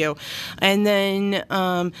I help you? And then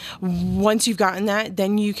once you've gotten that,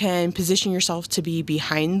 then you can position yourself to be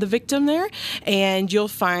behind the victim there, and you'll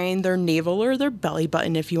find their navel or their belly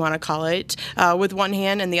button, if you want to call it, with one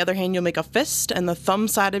hand, and the other hand you'll make a fist, and the thumb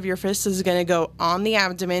side of your fist is going to go on the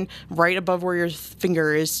abdomen right above where your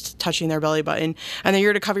finger is touching their belly button, and then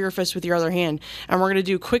you're going to cover your fist with your other hand, and we're going to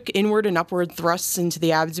do quick inward inward and upward thrusts into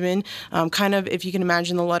the abdomen. Kind of, if you can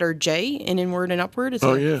imagine the letter J in inward and upward, it's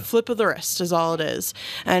a flip of the wrist is all it is.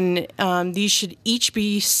 And these should each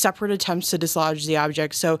be separate attempts to dislodge the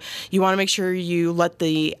object. So you want to make sure you let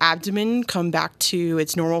the abdomen come back to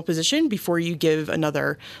its normal position before you give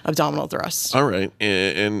another abdominal thrust. All right.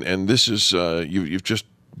 And this is, you've just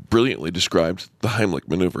brilliantly described the Heimlich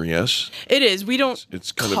maneuver, yes? It is. We don't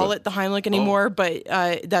it's kind call of it the Heimlich anymore, but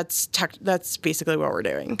that's basically what we're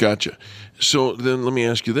doing. Gotcha. So then let me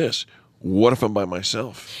ask you this. What if I'm by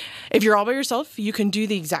myself? If you're all by yourself, you can do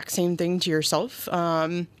the exact same thing to yourself.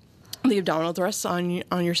 The abdominal thrusts on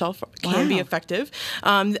yourself can be effective.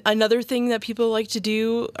 Another thing that people like to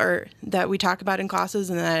do, or that we talk about in classes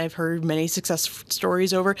and that I've heard many success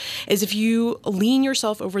stories over, is if you lean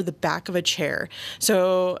yourself over the back of a chair.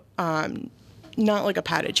 So not like a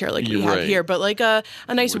padded chair like we have here, but like a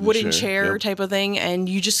nice wooden chair type of thing, and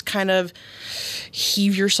you just kind of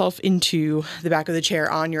heave yourself into the back of the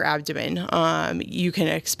chair on your abdomen. You can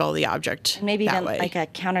expel the object. And maybe that even way. like a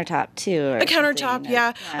countertop too. Or a countertop,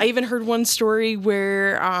 yeah. I even heard one story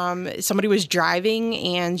where somebody was driving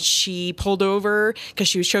and she pulled over because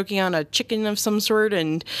she was choking on a chicken of some sort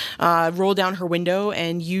and rolled down her window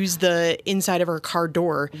and used the inside of her car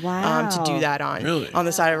door to do that on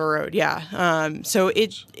the side of a road. Yeah. So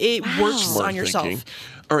it works Smart on yourself. thinking.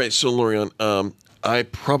 All right, so Lorianne, I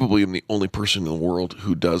probably am the only person in the world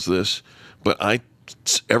who does this, but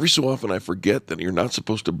every so often I forget that you're not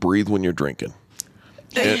supposed to breathe when you're drinking.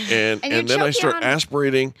 And then I start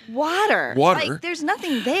aspirating water. Like there's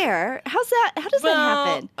nothing there. How does that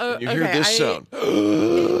happen? You hear this sound.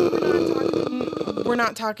 We're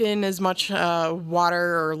not talking as much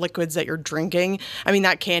water or liquids that you're drinking. I mean,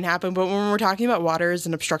 that can happen, but when we're talking about water as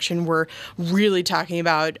an obstruction, we're really talking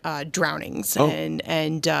about drownings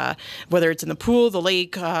and whether it's in the pool, the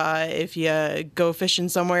lake, if you go fishing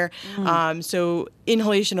somewhere. So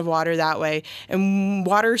inhalation of water that way. And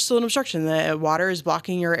water is still an obstruction. The water is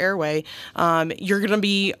blocking your airway. You're going to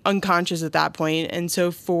be unconscious at that point. And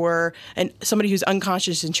so for somebody who's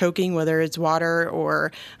unconscious and choking, whether it's water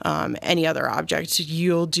or any other object,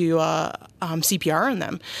 you'll do CPR on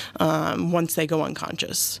them once they go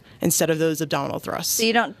unconscious instead of those abdominal thrusts. So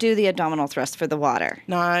you don't do the abdominal thrust for the water?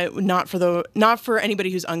 Not for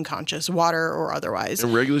anybody who's unconscious, water or otherwise.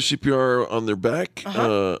 And regular CPR on their back?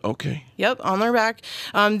 Okay. Yep, on their back.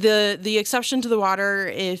 The exception to the water,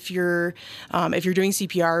 if you're doing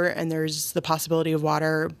CPR and there's the possibility of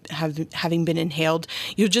water having been inhaled,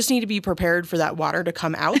 you just need to be prepared for that water to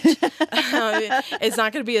come out. It's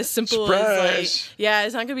not going to be as simple as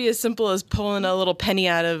it's not going to be as simple as pulling a little penny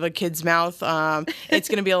out of a kid's mouth. It's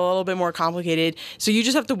going to be a little bit more complicated. So you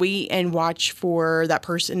just have to wait and watch for that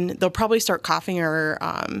person. They'll probably start coughing or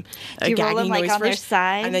a gagging noise on first, their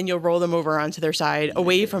side? and then you'll roll them over onto their side,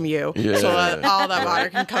 away from you, so all that water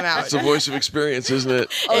can come out. It's the voice of experience, isn't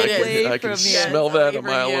it? I can smell that a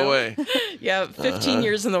mile away. Yeah, 15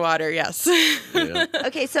 years in the water, yes.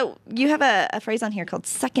 Okay, so you have a phrase on here called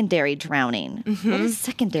secondary drowning. What is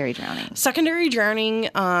secondary drowning? Secondary drowning,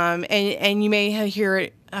 and you may hear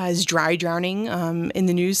it as dry drowning in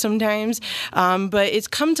the news sometimes, but it's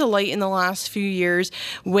come to light in the last few years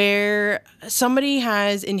where somebody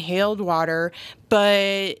has inhaled water,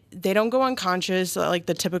 but they don't go unconscious like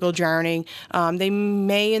the typical drowning. They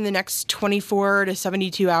may, in the next 24 to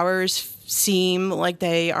 72 hours, seem like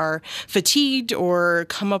they are fatigued or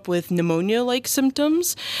come up with pneumonia-like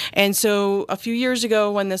symptoms. And so a few years ago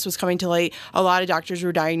when this was coming to light, a lot of doctors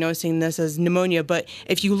were diagnosing this as pneumonia. But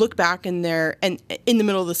if you look back in the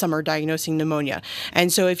middle of the summer, diagnosing pneumonia.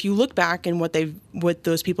 And so if you look back and what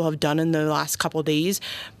those people have done in the last couple of days,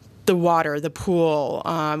 the water, the pool,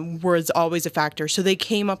 was always a factor. So they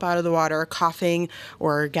came up out of the water coughing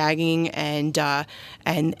or gagging, and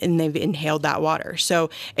they've inhaled that water.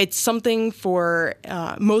 So it's something for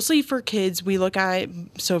mostly for kids we look at.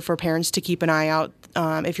 So for parents to keep an eye out.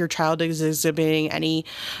 If your child is exhibiting any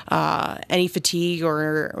fatigue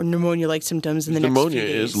or pneumonia-like symptoms in the next few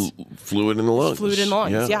days. Pneumonia is fluid in the lungs. Fluid in the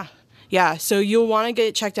lungs, yeah. Yeah, so you'll want to get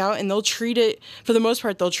it checked out, and they'll treat it, for the most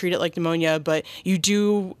part, they'll treat it like pneumonia, but you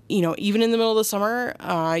do, even in the middle of the summer,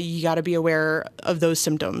 you got to be aware of those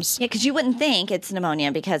symptoms. Yeah, because you wouldn't think it's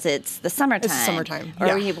pneumonia because it's the summertime. It's the summertime,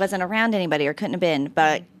 or he wasn't around anybody or couldn't have been,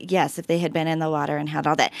 but yes, if they had been in the water and had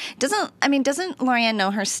all that. Doesn't Lorianne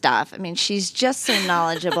know her stuff? I mean, she's just so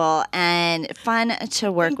knowledgeable and fun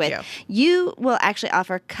to work with. You will actually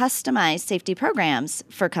offer customized safety programs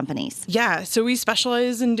for companies. Yeah, so we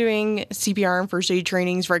specialize in doing training, CPR and first aid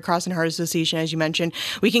trainings, Red Cross and Heart Association, as you mentioned.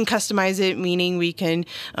 We can customize it, meaning we can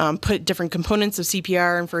put different components of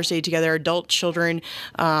CPR and first aid together, adult, children,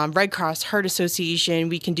 Red Cross, Heart Association.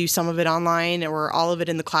 We can do some of it online or all of it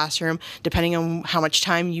in the classroom, depending on how much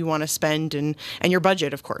time you want to spend, and your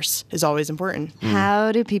budget, of course, is always important.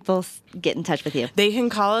 How do people get in touch with you? They can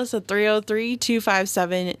call us at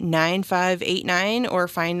 303-257-9589 or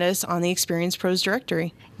find us on the Experience Pros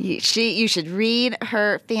directory. You should read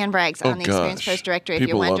her fan brags on the Experience Pros directory. If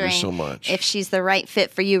People you're wondering love her so much. if she's the right fit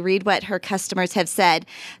for you, read what her customers have said.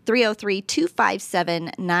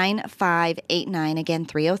 303-257-9589. Again,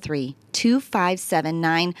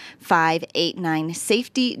 303-257-9589.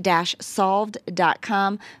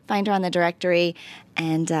 Safety-solved.com. Find her on the directory.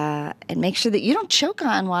 And make sure that you don't choke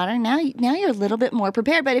on water. Now you're a little bit more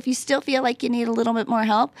prepared. But if you still feel like you need a little bit more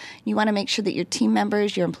help, you want to make sure that your team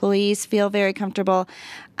members, your employees feel very comfortable.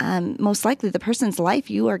 Most likely the person's life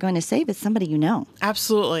you are going to save is somebody you know.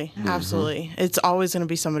 Absolutely. Absolutely. It's always going to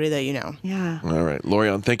be somebody that you know. Yeah. All right.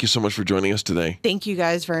 Lorianne, thank you so much for joining us today. Thank you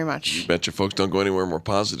guys very much. You betcha, folks. Don't go anywhere. More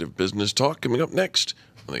positive business talk coming up next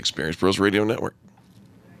on the Experience Pros Radio Network.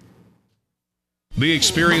 The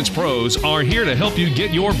Experience Pros are here to help you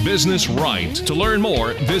get your business right. To learn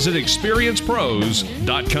more, visit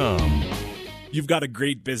experiencepros.com. You've got a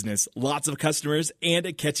great business, lots of customers, and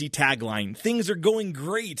a catchy tagline. Things are going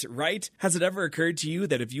great, right? Has it ever occurred to you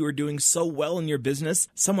that if you are doing so well in your business,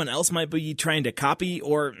 someone else might be trying to copy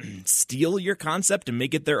or steal your concept and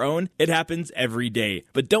make it their own? It happens every day.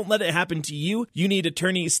 But don't let it happen to you. You need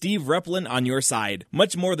attorney Steve Replin on your side.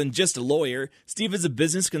 Much more than just a lawyer, Steve is a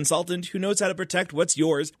business consultant who knows how to protect what's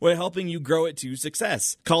yours while helping you grow it to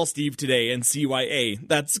success. Call Steve today and CYA.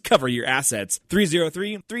 That's cover your assets.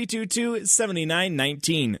 303-322-7919.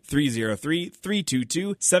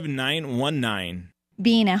 303-322-7919.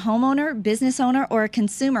 Being a homeowner, business owner, or a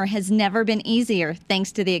consumer has never been easier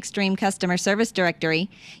thanks to the Extreme Customer Service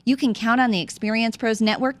Directory. You can count on the Experience Pros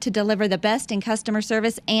Network to deliver the best in customer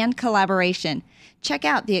service and collaboration. Check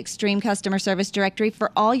out the Extreme Customer Service Directory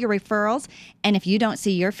for all your referrals, and if you don't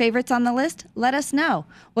see your favorites on the list, let us know.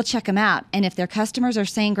 We'll check them out, and if their customers are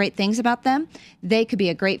saying great things about them, they could be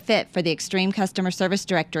a great fit for the Extreme Customer Service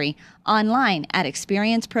Directory. Online at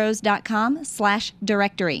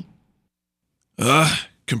experiencepros.com/directory.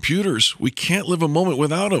 Computers. We can't live a moment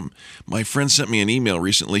without them. My friend sent me an email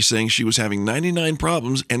recently saying she was having 99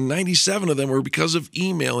 problems and 97 of them were because of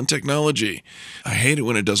email and technology. I hate it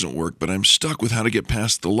when it doesn't work, but I'm stuck with how to get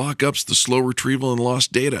past the lockups, the slow retrieval, and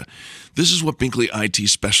lost data. This is what Binkley IT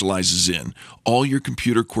specializes in, all your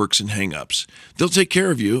computer quirks and hangups. They'll take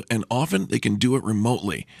care of you, and often they can do it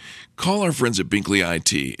remotely. Call our friends at Binkley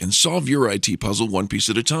IT and solve your IT puzzle one piece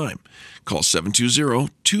at a time. Call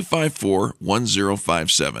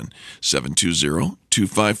 720-254-1057,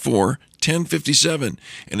 720-254-1057.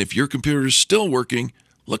 And if your computer is still working,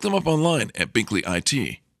 look them up online at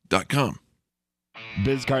binkleyit.com.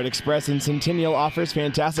 BizCard Express and Centennial offers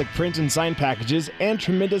fantastic print and sign packages and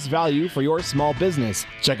tremendous value for your small business.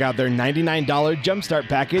 Check out their $99 Jumpstart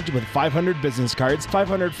package with 500 business cards,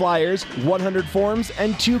 500 flyers, 100 forms,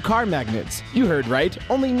 and 2 car magnets. You heard right,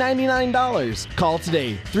 only $99. Call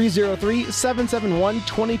today,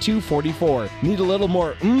 303-771-2244. Need a little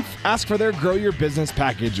more oomph? Ask for their Grow Your Business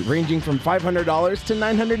package, ranging from $500 to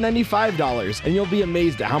 $995, and you'll be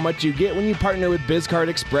amazed at how much you get when you partner with BizCard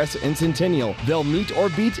Express and Centennial. They'll meet or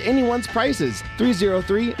beat anyone's prices.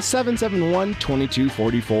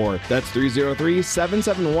 303-771-2244. That's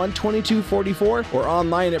 303-771-2244 or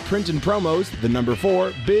online at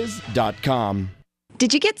printandpromos4biz.com.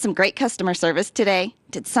 Did you get some great customer service today?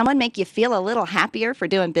 Did someone make you feel a little happier for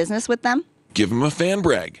doing business with them? Give them a fan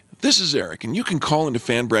brag. This is Eric, and you can call into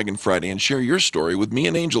Fan Bragging Friday and share your story with me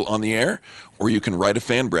and Angel on the air, or you can write a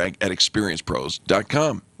fan brag at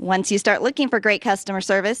experiencepros.com. Once you start looking for great customer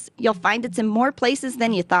service, you'll find it's in more places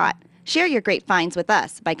than you thought. Share your great finds with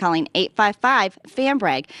us by calling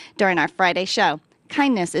 855-FAN-BRAG during our Friday show.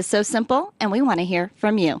 Kindness is so simple, and we want to hear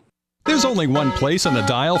from you. There's only one place on the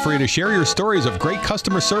dial for you to share your stories of great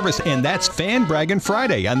customer service, and that's Fan Bragging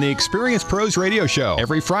Friday on the Experience Pros Radio Show.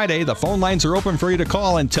 Every Friday, the phone lines are open for you to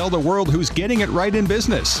call and tell the world who's getting it right in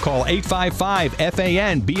business. Call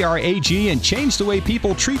 855-FAN-BRAG and change the way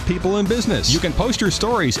people treat people in business. You can post your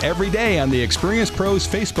stories every day on the Experience Pros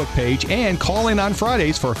Facebook page and call in on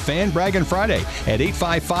Fridays for Fan Bragging Friday at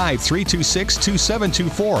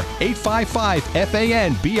 855-326-2724,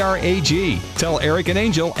 855-FAN-BRAG. Tell Eric and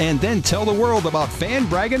Angel, and then tell the world about Fan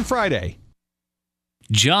Bragging Friday.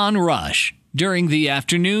 John Rush during the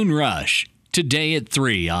afternoon rush. Today at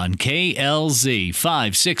 3 on KLZ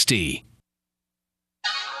 560.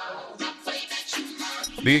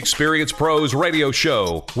 The Experience Pros Radio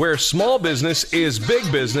Show, where small business is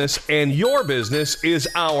big business and your business is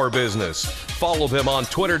our business. Follow them on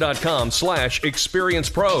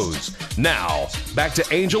twitter.com/experiencepros. Now, back to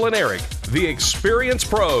Angel and Eric, the Experience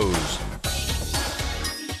Pros.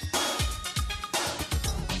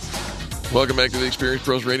 Welcome back to the Experience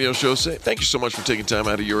Pros Radio Show. Thank you so much for taking time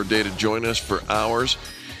out of your day to join us for hours.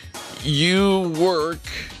 You work.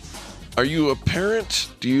 Are you a parent?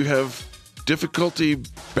 Do you have difficulty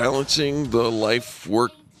balancing the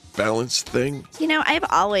life-work balance thing? You know, I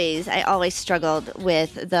always struggled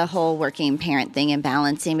with the whole working parent thing and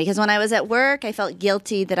balancing, because when I was at work, I felt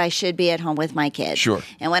guilty that I should be at home with my kids. Sure.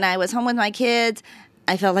 And when I was home with my kids,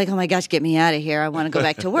 I felt like, oh my gosh, get me out of here. I want to go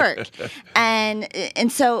back to work.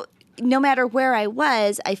 And so no matter where I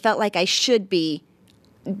was, I felt like I should be,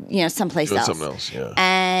 someplace else. Something else,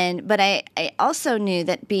 yeah. But I also knew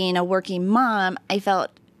that being a working mom, I felt,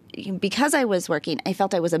 because I was working, I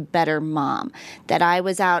felt I was a better mom, that I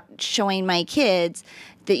was out showing my kids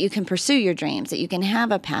that you can pursue your dreams, that you can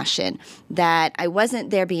have a passion, that I wasn't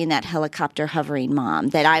there being that helicopter hovering mom,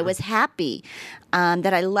 that I was happy,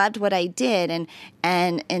 that I loved what I did.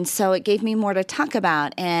 And so it gave me more to talk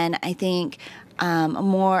about. And I think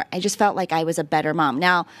I just felt like I was a better mom.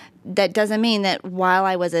 Now, that doesn't mean that while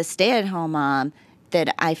I was a stay-at-home mom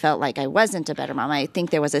that I felt like I wasn't a better mom. I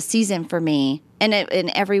think there was a season for me, and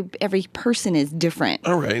every person is different.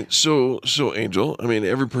 All right. So Angel, I mean,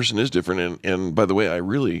 every person is different. And by the way, I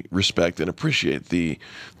really respect and appreciate the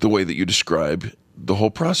way that you describe the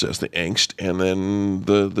whole process, the angst, and then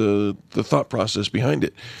the thought process behind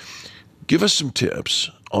it. Give us some tips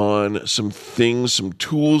on some things, some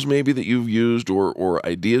tools maybe that you've used or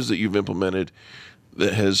ideas that you've implemented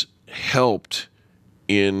that has helped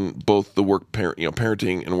in both the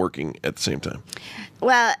parenting and working at the same time.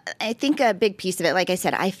 Well, I think a big piece of it, like I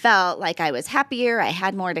said, I felt like I was happier, I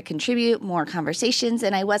had more to contribute, more conversations,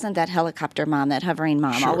 and I wasn't that helicopter mom, that hovering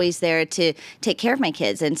mom, always there to take care of my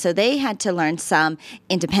kids. And so they had to learn some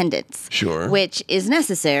independence, which is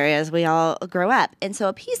necessary as we all grow up. And so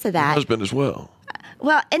a piece of that... Your husband as well.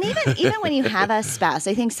 Well, and even when you have a spouse,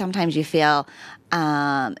 I think sometimes you feel,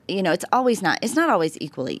 it's not always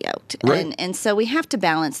equally yoked. Right. And so we have to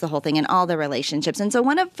balance the whole thing in all the relationships. And so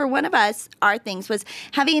for one of us, our things was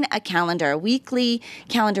having a weekly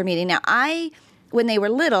calendar meeting. Now, when they were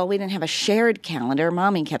little, we didn't have a shared calendar.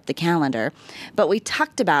 Mommy kept the calendar, but we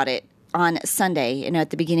talked about it on Sunday, at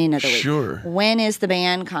the beginning of the week. Sure. When is the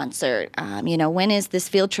band concert? When is this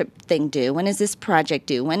field trip thing due? When is this project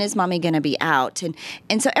due? When is Mommy going to be out?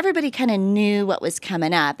 And so everybody kind of knew what was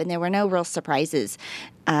coming up, and there were no real surprises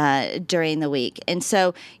during the week. And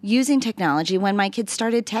so using technology, when my kids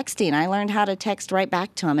started texting, I learned how to text right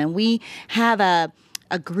back to them. And we have a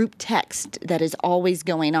group text that is always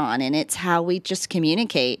going on, and it's how we just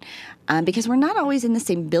communicate because we're not always in the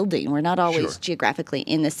same building. We're not always geographically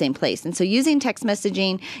in the same place. And so using text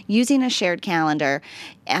messaging, using a shared calendar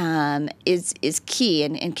is key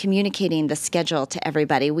in communicating the schedule to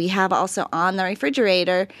everybody. We have also on the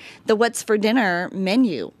refrigerator, the what's for dinner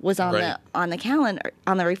menu was on the calendar,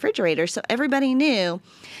 on the refrigerator, so everybody knew.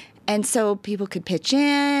 And so people could pitch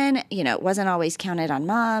in. It wasn't always counted on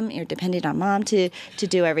mom. You're dependent on mom to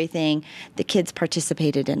do everything. The kids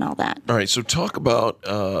participated in all that. All right. So talk about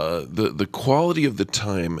the quality of the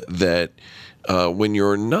time that when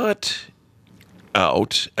you're not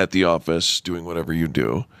out at the office doing whatever you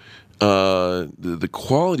do, the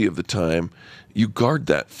quality of the time, you guard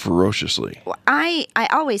that ferociously. Well, I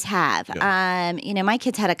always have. Yeah. My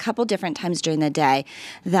kids had a couple different times during the day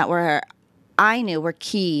that I knew were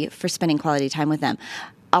key for spending quality time with them.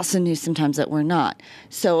 Also knew sometimes that we're not.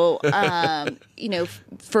 So,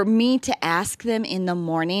 for me to ask them in the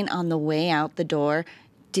morning on the way out the door,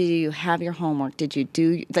 do you have your homework? Did you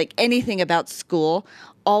do anything about school?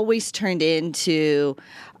 Always turned into,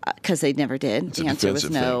 because they never did. The answer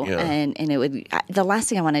was no. Thing, yeah. And it would, the last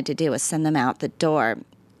thing I wanted to do was send them out the door,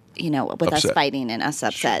 with us fighting and us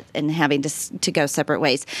upset and having to go separate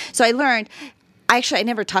ways. So I learned, I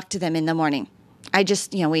never talked to them in the morning. I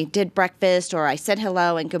just, we did breakfast or I said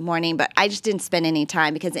hello and good morning, but I just didn't spend any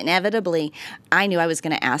time because inevitably I knew I was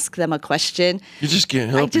going to ask them a question. You just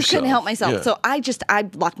can't help yourself. I just couldn't help myself. Yeah. So I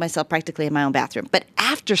locked myself practically in my own bathroom. But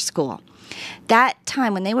after school, that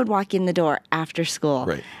time when they would walk in the door after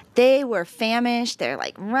school, they were famished. They're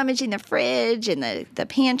rummaging the fridge and the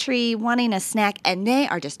pantry, wanting a snack, and they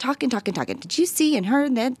are just talking. Did you see and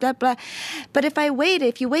heard that, blah, blah. But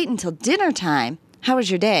if you wait until dinner time, how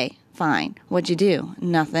was your day? Fine. What'd you do?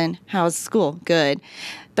 Nothing. How was school? Good.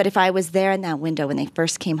 But if I was there in that window when they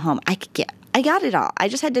first came home, I got it all. I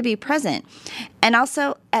just had to be present. And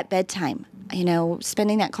also at bedtime,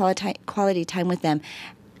 spending that quality time with them.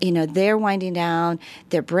 They're winding down,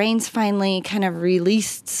 their brains finally kind of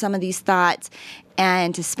released some of these thoughts,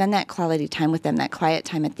 and to spend that quality time with them, that quiet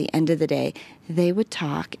time at the end of the day, they would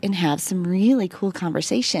talk and have some really cool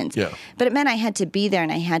conversations. Yeah. But it meant I had to be there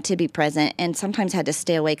and I had to be present, and sometimes had to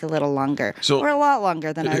stay awake a little longer, or a lot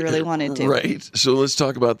longer than I really wanted to. Right. So let's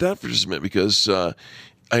talk about that for just a minute, because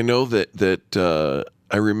I know that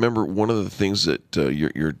I remember one of the things that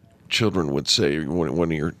your children would say,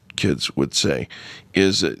 one of your kids would say,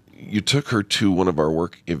 is that you took her to one of our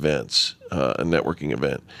work events, a networking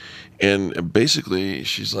event, and basically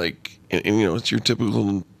she's like, and it's your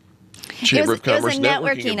typical Chamber of Commerce it was a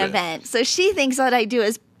networking event. So she thinks what I do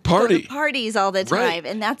is go to parties all the time, Right.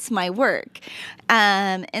 and that's my work.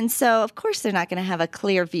 And so, of course, they're not going to have a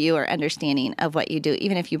clear view or understanding of what you do,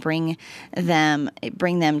 even if you bring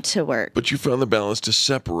them to work. But you found the balance to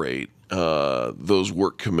separate those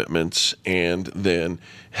work commitments and then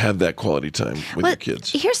have that quality time with your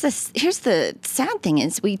kids. Here's the sad thing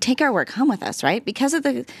is we take our work home with us, right? Because of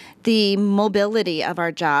the mobility of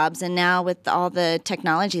our jobs, and now with all the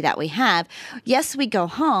technology that we have, yes, we go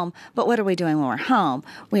home, but what are we doing when we're home?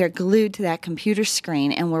 We are glued to that computer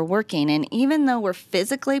screen and we're working, and even though we're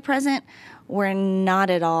physically present, we're not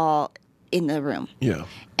at all in the room. Yeah.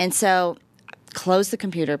 And so close the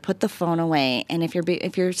computer, put the phone away, and if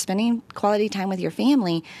you're spending quality time with your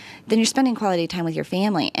family, then you're spending quality time with your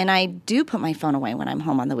family. And I do put my phone away when I'm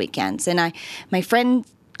home on the weekends. And my friend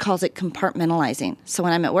calls it compartmentalizing. So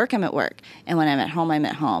when I'm at work, I'm at work, and when I'm at home, I'm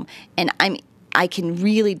at home. And I can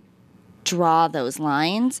really draw those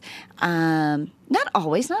lines. Not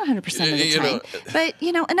always, not 100% of the time, but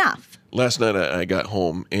enough. Last night I got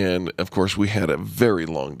home, and of course we had a very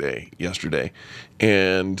long day yesterday.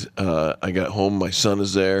 And I got home, my son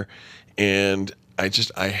is there, and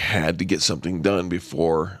I had to get something done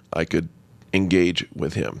before I could engage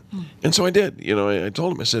with him. And so I did. I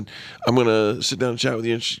told him, I said, I'm going to sit down and chat with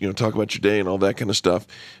you and talk about your day and all that kind of stuff.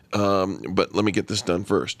 But let me get this done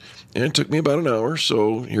first. And it took me about an hour,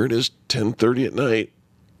 so here it is, 10:30 at night.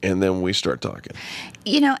 And then we start talking.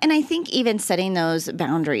 And I think even setting those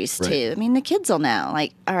boundaries too. Right. I mean, the kids will know,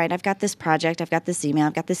 like, all right, I've got this project, I've got this email,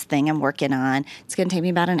 I've got this thing I'm working on. It's going to take me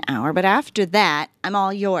about an hour. But after that, I'm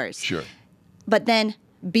all yours. Sure. But then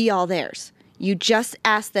be all theirs. You just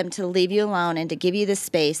ask them to leave you alone and to give you the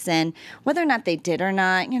space. And whether or not they did or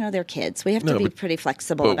not, they're kids. We have to be pretty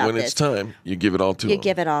flexible about this. But when it's time, you give it all to them. You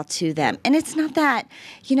give it all to them. And it's not that,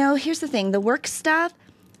 here's the thing. The work stuff,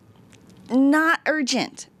 not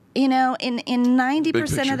urgent. In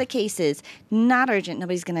 90% of the cases, not urgent.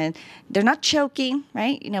 They're not choking,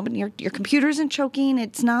 right? When your computer isn't choking,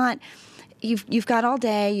 it's not, you've got all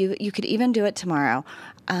day. You could even do it tomorrow.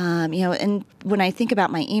 And when I think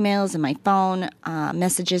about my emails and my phone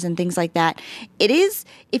messages and things like that, it is,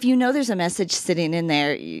 if there's a message sitting in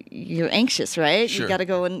there, you're anxious, right? Sure. You got to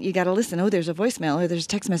go and you got to listen. Oh, there's a voicemail. Oh, there's a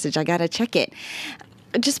text message. I got to check it.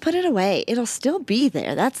 Just put it away. It'll still be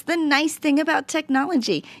there. That's the nice thing about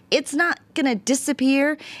technology. It's not going to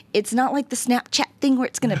disappear. It's not like the Snapchat thing where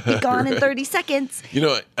it's going to be gone in 30 seconds.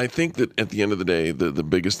 I think that at the end of the day, the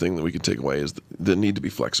biggest thing that we can take away is the need to be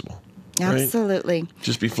flexible. Absolutely. Right?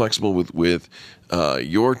 Just be flexible with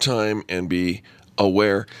your time and be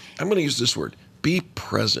aware. I'm going to use this word. Be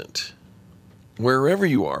present. Wherever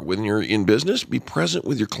you are, when you're in business, be present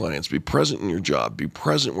with your clients, be present in your job, be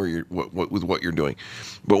present where you're with what you're doing.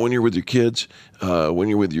 But when you're with your kids, when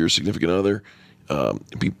you're with your significant other,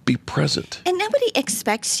 be present. And nobody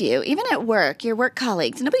expects you, even at work, your work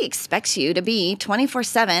colleagues, nobody expects you to be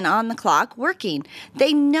 24/7 on the clock working.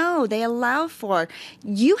 They know, they allow for,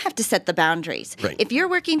 you have to set the boundaries. Right. If you're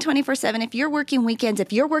working 24/7, if you're working weekends,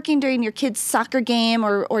 if you're working during your kid's soccer game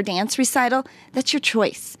or dance recital, that's your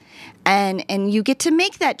choice. And you get to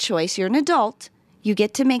make that choice. You're an adult. You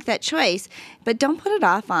get to make that choice, but don't put it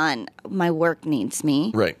off on my work needs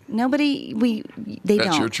me. Right. Nobody, they That's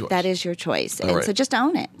don't. your choice. That is your choice. All And right. so just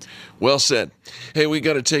own it. Well said. Hey, we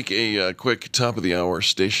got to take a quick top of the hour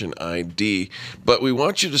station ID, but we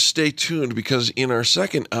want you to stay tuned because in our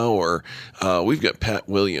second hour, we've got Pat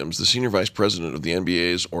Williams, the Senior Vice President of the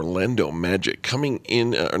NBA's Orlando Magic, coming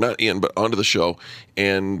in, or not in, but onto the show,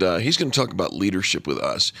 and he's going to talk about leadership with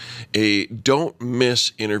us. A don't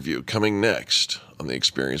miss interview coming next on the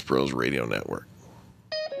Experience Pros Radio Network.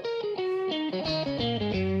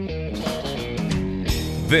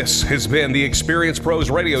 This has been the Experience Pros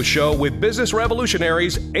Radio Show with business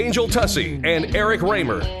revolutionaries Angel Tussey and Eric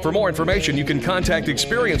Raymer. For more information, you can contact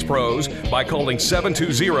Experience Pros by calling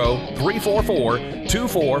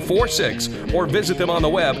 720-344-2446 or visit them on the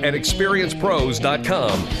web at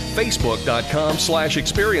experiencepros.com,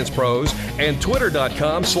 facebook.com/experiencepros, and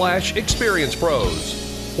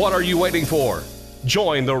twitter.com/experiencepros. What are you waiting for?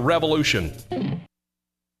 Join the revolution.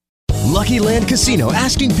 Lucky Land Casino,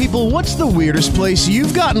 asking people, what's the weirdest place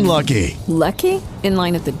you've gotten lucky? Lucky? In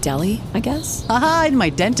line at the deli, I guess? Aha, in my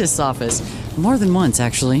dentist's office. More than once,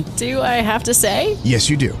 actually. Do I have to say? Yes,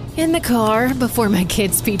 you do. In the car before my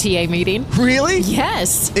kids' PTA meeting. Really?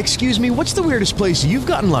 Yes. Excuse me, what's the weirdest place you've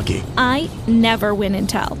gotten lucky? I never win and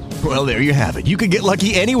tell. Well, there you have it. You can get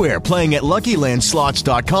lucky anywhere, playing at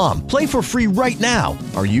LuckyLandSlots.com. Play for free right now.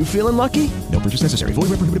 Are you feeling lucky? No purchase necessary. Void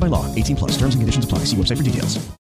where prohibited by law. 18+. Terms and conditions apply. See website for details.